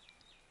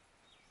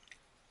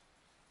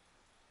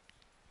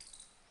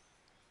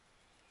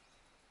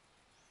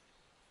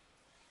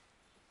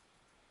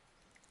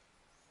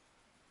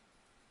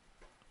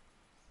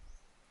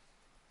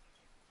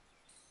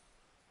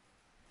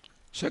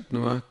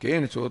શક્નુમઃ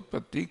કેન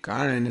ચોત્પત્તિ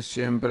કારણે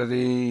નિશ્ચયમ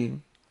પ્રતિ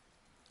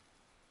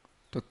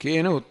તો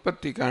કેન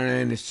ઉત્પત્તિ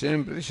કારણે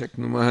નિશ્ચયમ પ્રતિ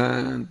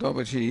શક્નુમઃ તો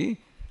પછી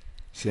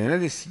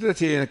શેનાથી સ્થિત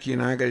છે એ નક્કી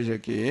ના કરી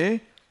શકીએ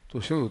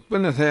તો શું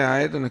ઉત્પન્ન થયા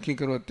એ તો નક્કી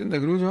કરવું અત્યંત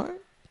અઘરું જ હોય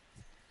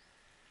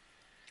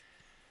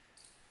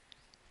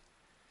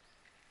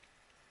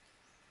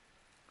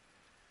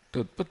તો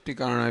ઉત્પત્તિ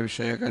કારણ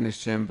વિષયક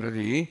નિશ્ચયમ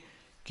પ્રતિ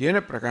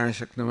કેન પ્રકારે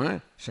શક્નુમઃ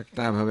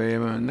શકતા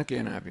ભવેમ ન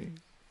કેનાપી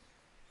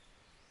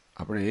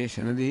આપણે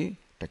શેનાથી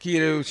ટકી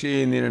રહ્યું છે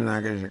એ નિર્ણય ના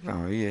કરી શકતા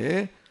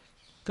હોઈએ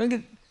કારણ કે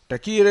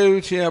ટકી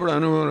રહ્યું છે આપણા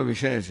અનુભવનો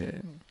વિષય છે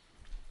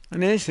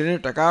અને શરીર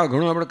ટકાવ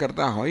ઘણું આપણે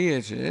કરતા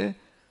હોઈએ છીએ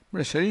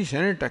પણ શરીર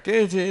શેને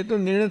ટકે છે એ તો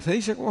નિર્ણય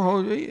થઈ શકવો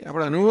હોવો જોઈએ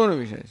આપણા અનુભવનો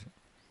વિષય છે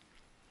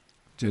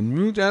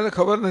જન્મ્યું ત્યાં તો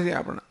ખબર નથી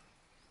આપણા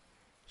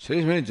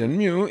શરીર મેં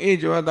જન્મ્યું એ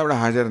જોવા તો આપણે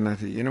હાજર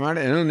નથી એના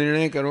માટે એનો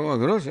નિર્ણય કરવો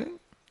અઘરો છે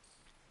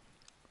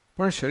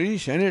પણ શરીર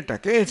શેને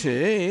ટકે છે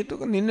એ તો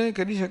નિર્ણય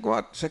કરી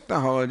શકતા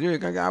હોવા જોઈએ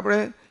કારણ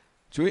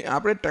કે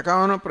આપણે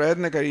ટકાવવાનો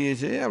પ્રયત્ન કરીએ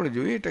છીએ આપણે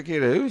જોઈએ ટકી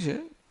રહ્યું છે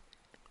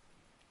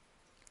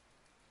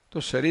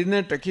તો શરીરને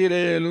ટકી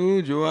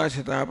રહેલું જોવા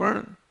છતાં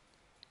પણ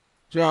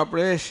જો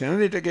આપણે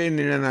શેનાથી ટકે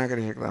નિર્ણય ના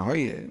કરી શકતા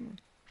હોઈએ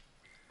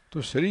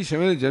તો શરીર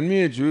શેનાથી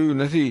જન્મીએ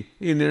જોયું નથી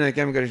એ નિર્ણય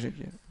કેમ કરી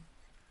શકીએ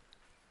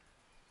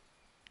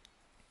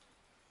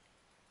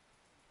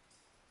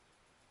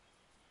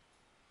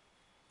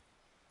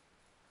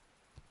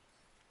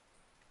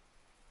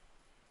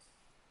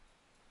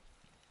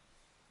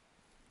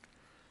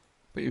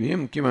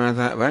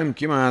वयं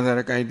किम्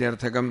आधारका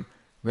इत्यर्थकं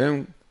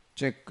वयं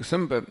च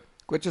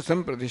क्वच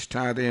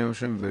संप्रतिष्ठाते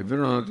अंशं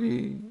विवृणोति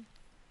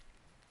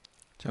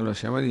ચાલો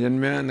શેમાંથી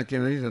જન્મ્યા નક્કી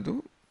નથી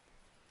થતું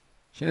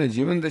શેને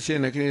જીવંત છે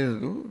નક્કી નથી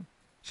થતું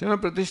શેમાં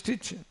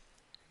પ્રતિષ્ઠિત છે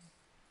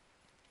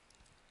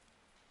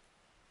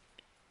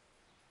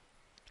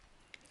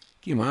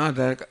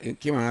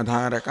કિમ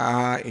આધારકાः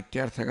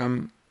ઇત્યર્થકં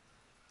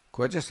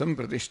ક્વચ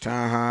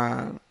સંપ્રતિષ્ઠાः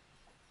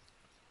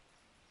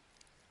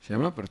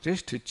શેમાં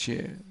પ્રતિષ્ઠિત છે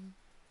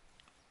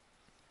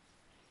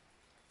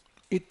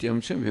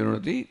इत्यंशं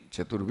विवृणोति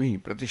चतुर्भिः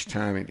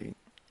प्रतिष्ठामिति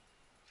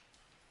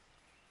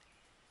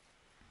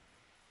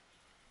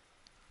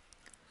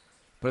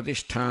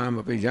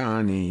प्रतिष्ठामपि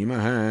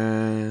जानीमः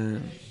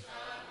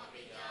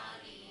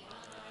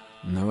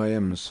न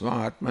वयं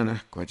स्वात्मनः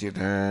क्वचित्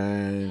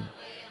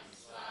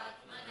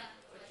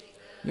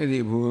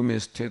यदि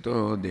भूमिस्थितो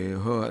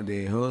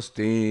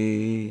देहोऽस्ति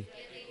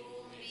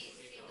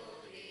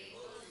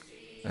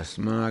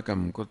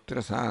अस्माकं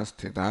कुत्र सा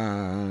स्थिता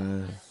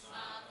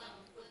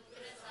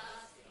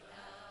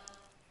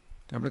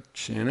આપણે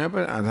શેના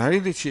પર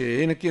આધારિત છીએ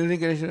એ નક્કી નથી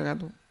કરી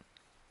શકાતું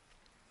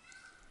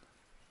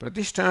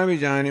પ્રતિષ્ઠા બી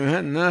જાણીમઃ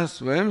ન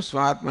સ્વયં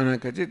સ્વાત્મનઃ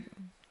ક્વચિત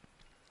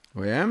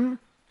વયમ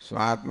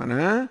સ્વાત્મનઃ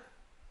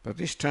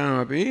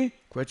પ્રતિષ્ઠામપી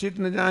ક્વચિત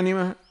ન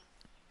જાણીમઃ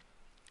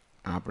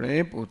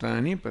આપણે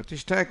પોતાની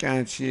પ્રતિષ્ઠા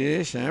ક્યાં છીએ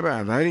શેના પર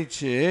આધારિત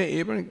છીએ એ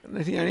પણ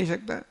નથી જાણી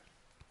શકતા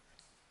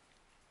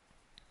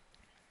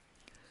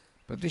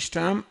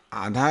પ્રતિષ્ઠામ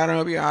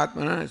આધારમપી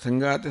આત્મના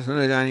સંગાતે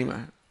ન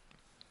જાણીમઃ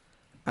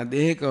આ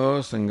દેહ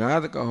કહો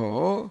સંઘાત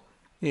કહો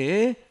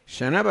એ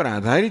શેના પર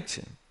આધારિત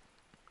છે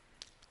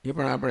એ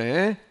પણ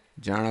આપણે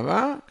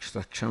જાણવા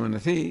સક્ષમ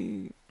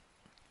નથી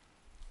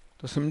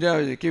તો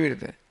સમજાવે છે કેવી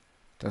રીતે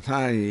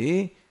તથા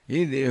એ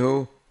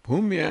દેહો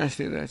ભૂમિ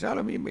આશ્રિત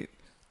ચાલો ભાઈ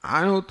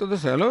આનો ઉત્તર તો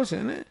સહેલો છે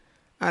ને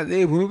આ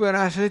દેહ ભૂમિ પર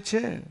આશ્રિત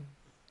છે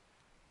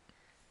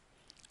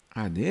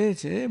આ દેહ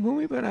છે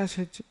ભૂમિ પર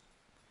આશ્રિત છે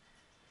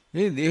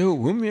એ દેહો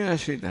ભૂમિ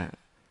આશ્રિત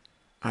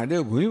આ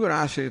દેહ ભૂમિ પર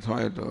આશ્રિત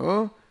હોય તો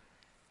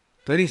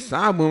તરી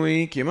સા ભૂમિ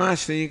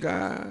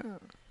કિમાશ્રયિકા,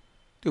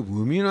 તો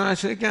ભૂમિનો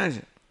આશ્રય ક્યાં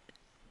છે?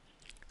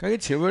 કારણ કે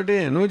છેવટે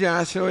એનો જે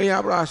આશ્રય હોય એ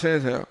આપણો આશ્રય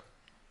થયો.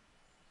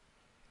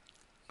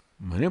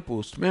 મને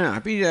પોસ્ટમેન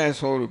આપી જાય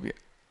 100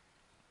 રૂપિયા,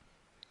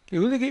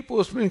 એવું નથી કે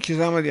પોસ્ટમેન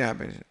ખિસ્સામાંથી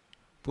આપે છે.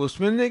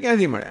 પોસ્ટમેનને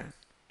ક્યાંથી મળ્યા?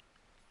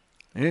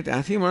 એને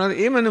ત્યાંથી મળે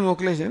એ મને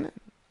મોકલે છે ને.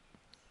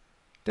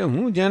 તો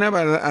હું જેના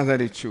પર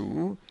આધારિત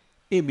છું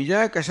એ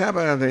બીજા કશા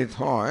પર આધારિત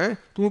હોય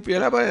તો હું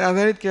પેલા પર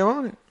આધારિત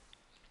કહેવાઉં ને.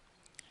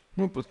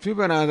 હું પૃથ્વી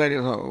પર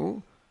આધારિત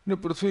હોઉં ને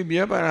પૃથ્વી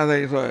બીજા પર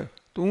આધારિત હોય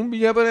તો હું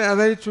બીજા પર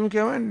આધારિત છું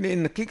કહેવાય ને. એ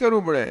નક્કી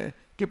કરવું પડે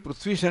કે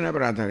પૃથ્વી શેના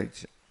પર આધારિત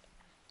છે.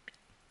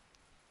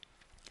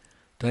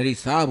 તારી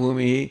સા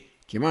ભૂમિ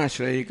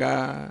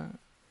કિમાશ્રયિકા.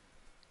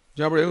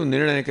 જો આપણે એવું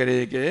નિર્ણય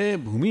કરીએ કે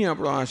ભૂમિ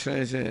આપણો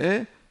આશ્રય છે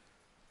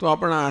તો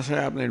આપણા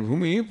આશ્રય આપણે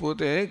ભૂમિ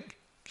પોતે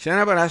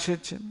શેના પર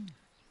આશ્રિત છે?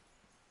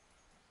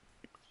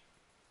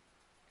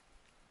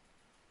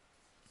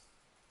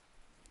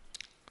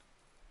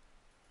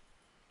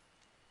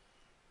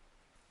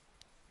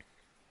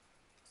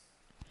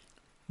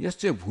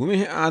 યશ્ચ ભૂમિ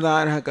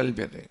આધાર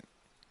કલ્પ્યતે.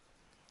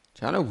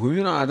 ચાલો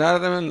ભૂમિનો આધાર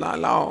તમે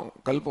લાવો,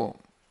 કલ્પો.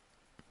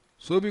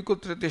 સોભી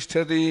કુત્ર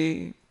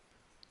તિષ્ઠતી.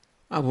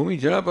 આ ભૂમિ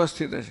જળ પર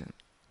સ્થિત છે.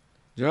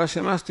 જળ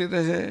શેમાં સ્થિત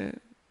છે?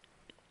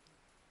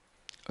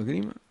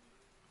 અગ્નિમાં,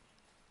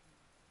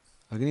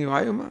 અગ્નિ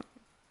વાયુમાં,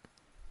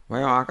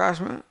 વાયુ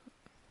આકાશમાં,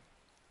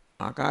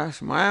 આકાશ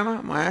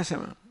માયામાં, માયા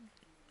શેમાં?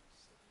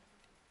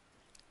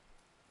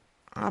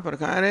 આ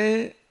પ્રકારે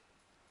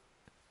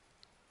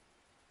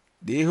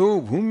દેહો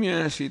ભૂમ્ય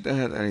શીત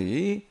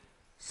તરી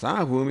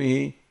સા ભૂમિ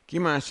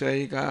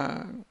કિમાશ્રયિકા.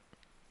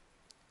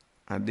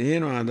 આ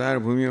દેહનો આધાર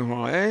ભૂમિ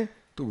હોય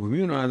તો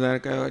ભૂમિનો આધાર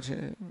કયો છે?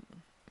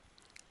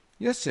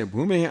 યસ્ય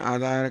ભૂમિ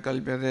આધાર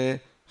કલ્પ્યતે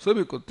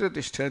સોભી કુત્ર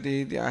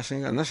તિષ્ઠતી તે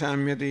આશંકા ન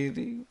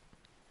શામ્યતી.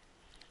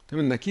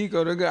 તમે નક્કી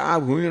કરો કે આ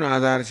ભૂમિનો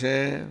આધાર છે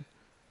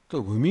તો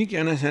ભૂમિ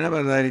ક્યાંના શેના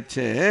પર આધારિત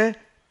છે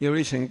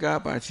એવડી શંકા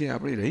પાછી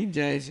આપણી રહી જ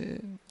જાય છે.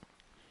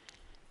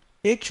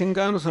 એક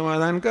શંકાનું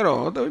સમાધાન કરો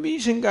તો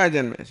બીજી શંકા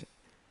જન્મે છે.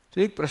 તો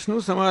એક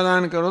પ્રશ્નનું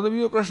સમાધાન કરો તો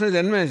બીજો પ્રશ્ન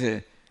જન્મે છે.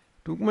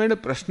 ટૂંકમાં એટલે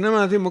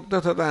પ્રશ્નમાંથી મુક્ત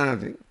થતા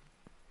નથી.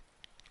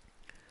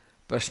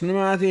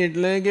 પ્રશ્નમાંથી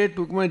એટલે કે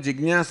ટૂંકમાં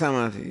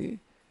જિજ્ઞાસામાંથી,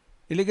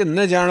 એટલે કે ન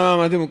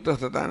જાણવામાંથી મુક્ત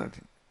થતા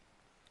નથી.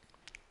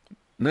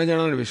 ન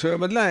જાણવાનો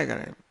વિષયો બદલાય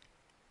કરે.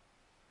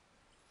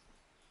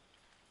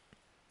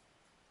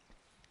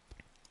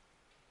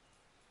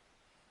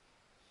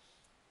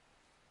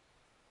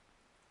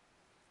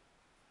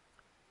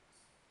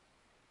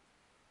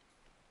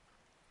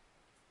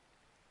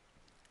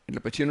 એટલે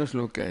પછીનો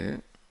શ્લોક કહે છે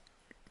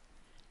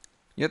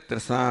યત્ર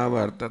સા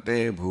વર્તતે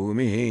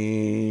ભૂમિ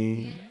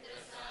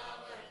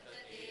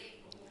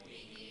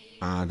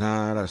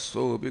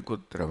આધારસોપી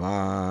કુત્ર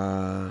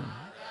વા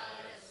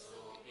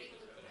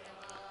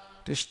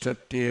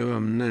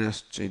તિષ્ઠત્યેવં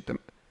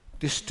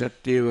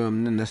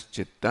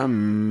નશ્ચિત્તમ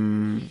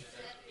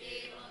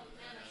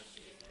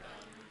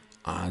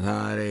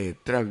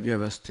આધારેત્ર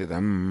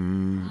વ્યવસ્થિતમ.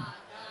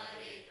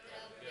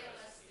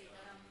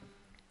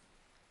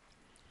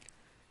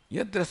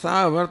 યત્ર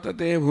સા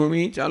વર્તતે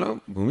ભૂમિ. ચાલો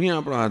ભૂમિ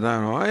આપણો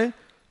આધાર હોય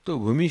તો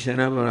ભૂમિ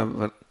શેના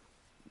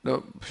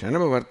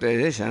પર વર્તે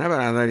છે, શેના પર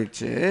આધારિત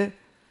છે?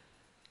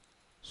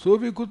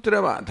 સોભી કુત્ર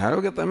વા. ધારો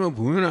કે તમે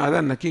ભૂમિનો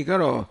આધાર નક્કી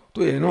કરો તો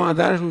એનો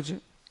આધાર શું છે?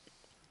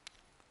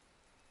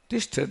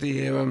 તિષ્ઠતી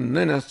એવમ ન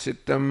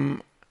નશ્ચિત્તમ.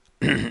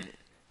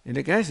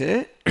 એટલે કહે છે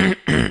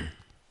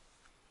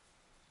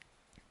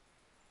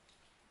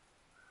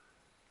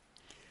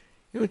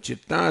એવું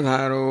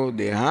ચિત્તાધારો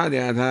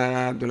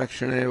દેહાદ્યાધારા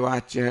દુલક્ષણ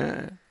વાચ્ય.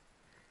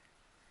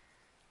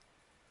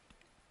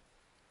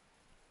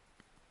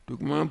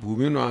 ટૂંકમાં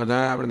ભૂમિનો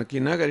આધાર આપણે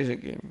નક્કી ન કરી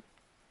શકીએ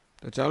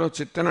તો ચાલો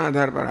ચિત્તના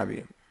આધાર પર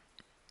આવીએ.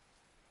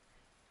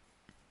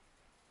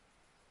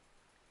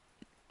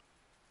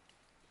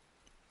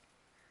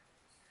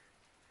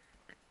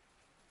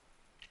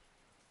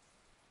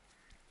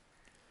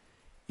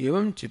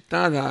 એવં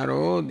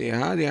ચિત્તાધારો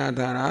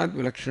દેહાદ્યાધારાત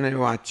વિલક્ષણ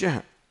વાચ્ય.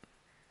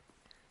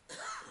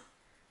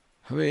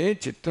 હવે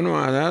ચિત્તનો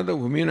આધાર તો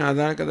ભૂમિનો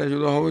આધાર કદાચ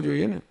જુદો હોવો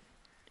જોઈએ ને.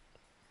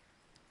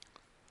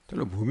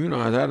 ચાલો ભૂમિનો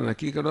આધાર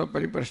નક્કી કરો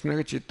પછી પ્રશ્ન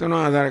કે ચિત્તનો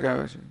આધાર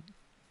કયો છે?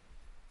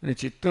 અને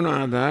ચિત્તનો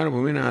આધાર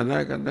ભૂમિના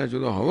આધાર કરતાં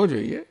જુદો હોવો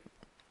જોઈએ.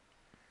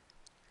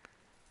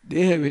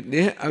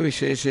 દેહ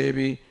અવિશેષે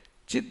બી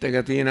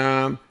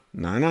ચિત્તગતિના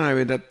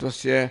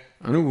નાનાવિધત્વસ્ય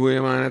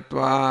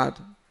અનુભૂયમાનત્વાત.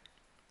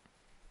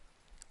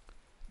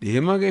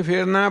 દેહમાં કંઈ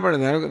ફેર ના પડે.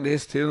 ધારો કે દેહ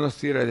સ્થિરનો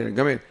સ્થિર છે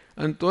ગમે,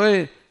 અને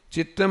તોય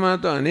ચિત્તમાં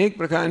તો અનેક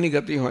પ્રકારની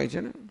ગતિ હોય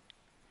છે ને.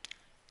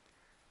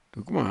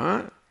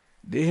 ટૂંકમાં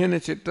દેહ અને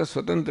ચિત્ત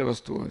સ્વતંત્ર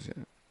વસ્તુઓ છે.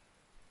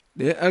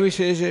 દેહ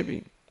અવિશેષે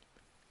બી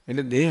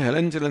એટલે દેહ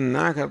હલનચલન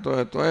ના કરતો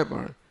હોય તોય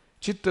પણ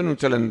ચિત્તનું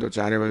ચલન તો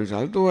ચારે બાજુ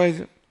ચાલતું હોય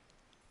છે.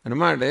 અને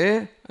માટે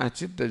આ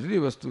ચિત્ત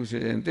જુદી વસ્તુ છે.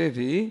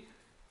 તેથી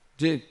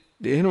જે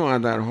દેહનો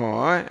આધાર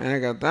હોય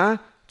એના કરતાં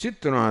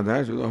ચિત્તનો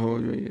આધાર જુદો હોવો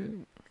જોઈએ.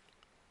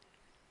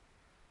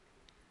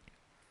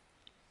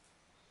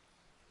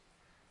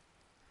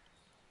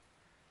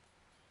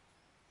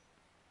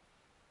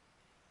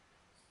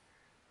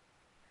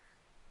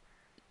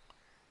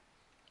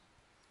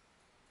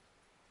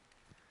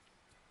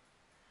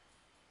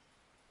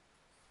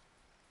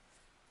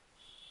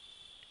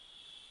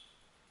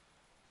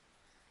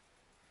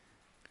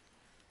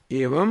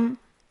 एवं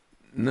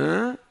न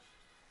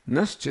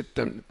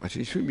नश्चित्तम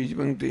પછી શું બીજી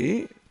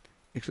પંક્તિ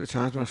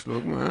 166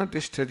 શ્લોકમાં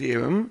તિષ્ઠતિ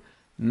એવં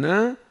ન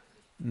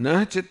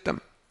ન ચિત્તમ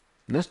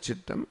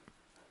નશ્ચિત્તમ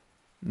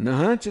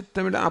ન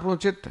ચિત્તમ એટલે આપણું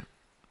ચિત્ત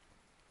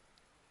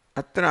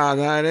અત્ર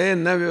આધારે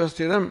ન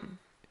વ્યવસ્થિતમ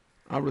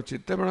આપણું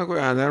ચિત્ત પણ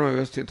કોઈ આધારમાં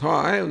વ્યવસ્થિત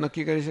હોય એવું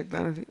નક્કી કરી શકતા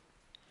નથી.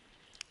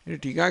 એટલે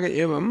ટીકા કે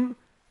એવં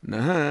ન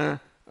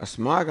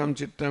અસ્માકમ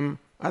ચિત્તમ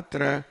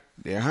અત્ર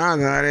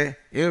દેહાધારે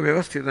એવ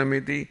વ્યવસ્થિતમ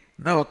ઇતિ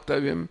ન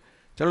વક્તવ્યમ.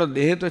 ચલો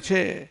દેહ તો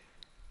છે,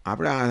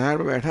 આપણે આધાર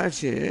પર બેઠા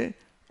છીએ,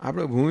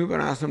 આપણે ભૂમિ પર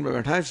આસન પર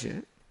બેઠા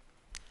છીએ,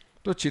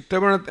 તો ચિત્ત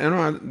પણ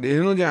એનો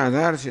દેહનો જે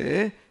આધાર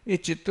છે એ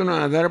ચિત્તનો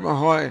આધાર પર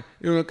હોય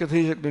એવું નક્કી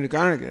થઈ શકતું નથી.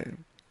 કારણ કે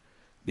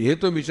દેહ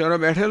તો બિચારો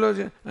બેઠેલો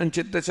છે અને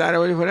ચિત્ત ચારે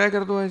બાજુ ફર્યા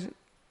કરતું હોય છે.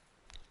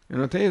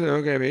 એનો થઈ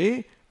થયો કે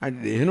ભાઈ આ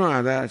દેહનો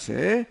આધાર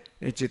છે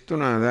એ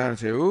ચિત્તનો આધાર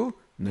છે એવું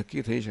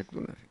નક્કી થઈ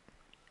શકતું નથી.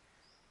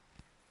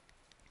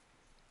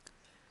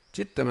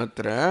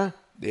 ચિત્તમત્ર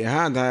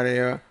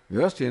દેહાધારે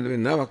વ્યવસ્થિત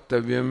ન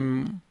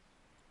વક્તવ્યમ.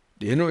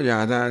 દેહનો જે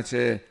આધાર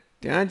છે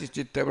ત્યાં જ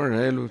ચિત્ત પણ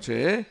રહેલું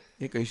છે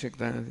એ કહી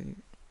શકતા નથી.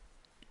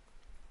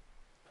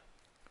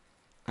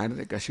 આ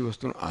રીતે કશી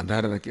વસ્તુનો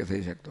આધાર નક્કી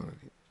થઈ શકતો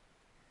નથી.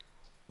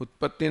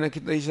 ઉત્પત્તિ નક્કી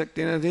થઈ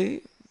શકતી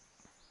નથી,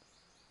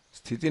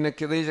 સ્થિતિ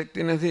નક્કી થઈ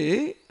શકતી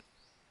નથી,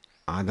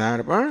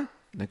 આધાર પણ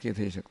નક્કી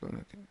થઈ શકતો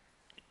નથી.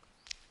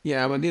 એ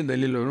આ બધી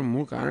દલીલોનું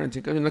મૂળ કારણ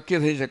છે કે નક્કી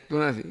થઈ શકતું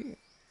નથી.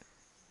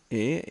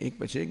 એ એક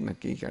પછી એક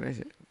નક્કી કરે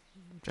છે.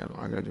 ચાલો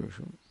આગળ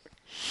જોઈશું.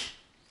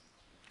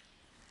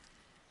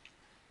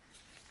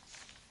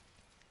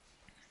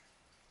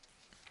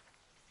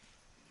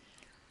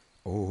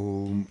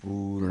 ઓમ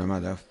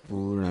પૂર્ણમદઃ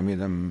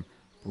પૂર્ણમિદં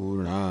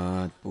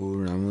પૂર્ણાત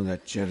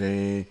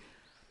પૂર્ણમુદચ્યતે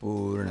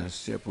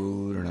પૂર્ણસ્ય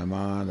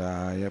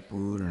પૂર્ણમાદાય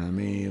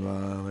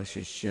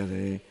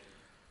પૂર્ણમેવાવશિષ્યતે.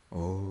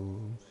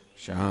 ઓમ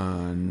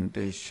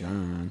શાંતિ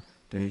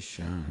શાંતિ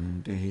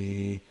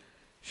શાંતિ.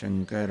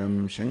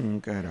 શંકરં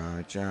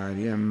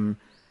શંકરાચાર્યં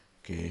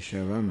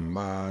કેશવં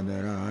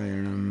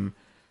બાદરાયણં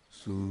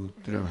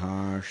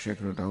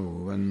સૂત્રભાષ્યકૃતૌ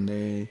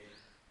વંદે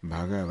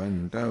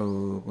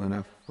ભગવन्तौ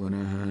પુનઃ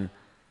પુનઃ.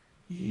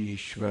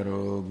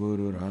 ईश्वरो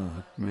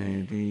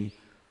गुरुरात्मेति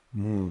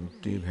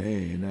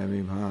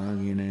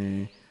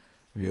मूर्तिभेदविभागिने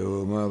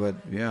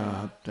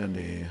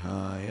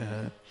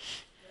व्योमवद्व्याप्तदेहाय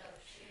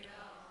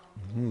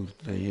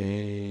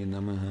मूर्तये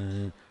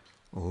नमः.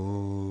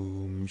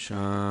 ॐ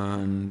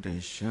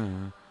शान्ति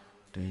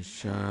शान्ति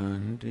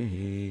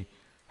शान्तिः.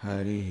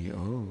 हरिः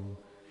ॐ.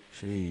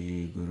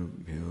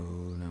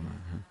 श्रीगुरुभ्यो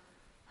नमः.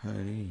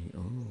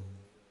 हरिः ॐ.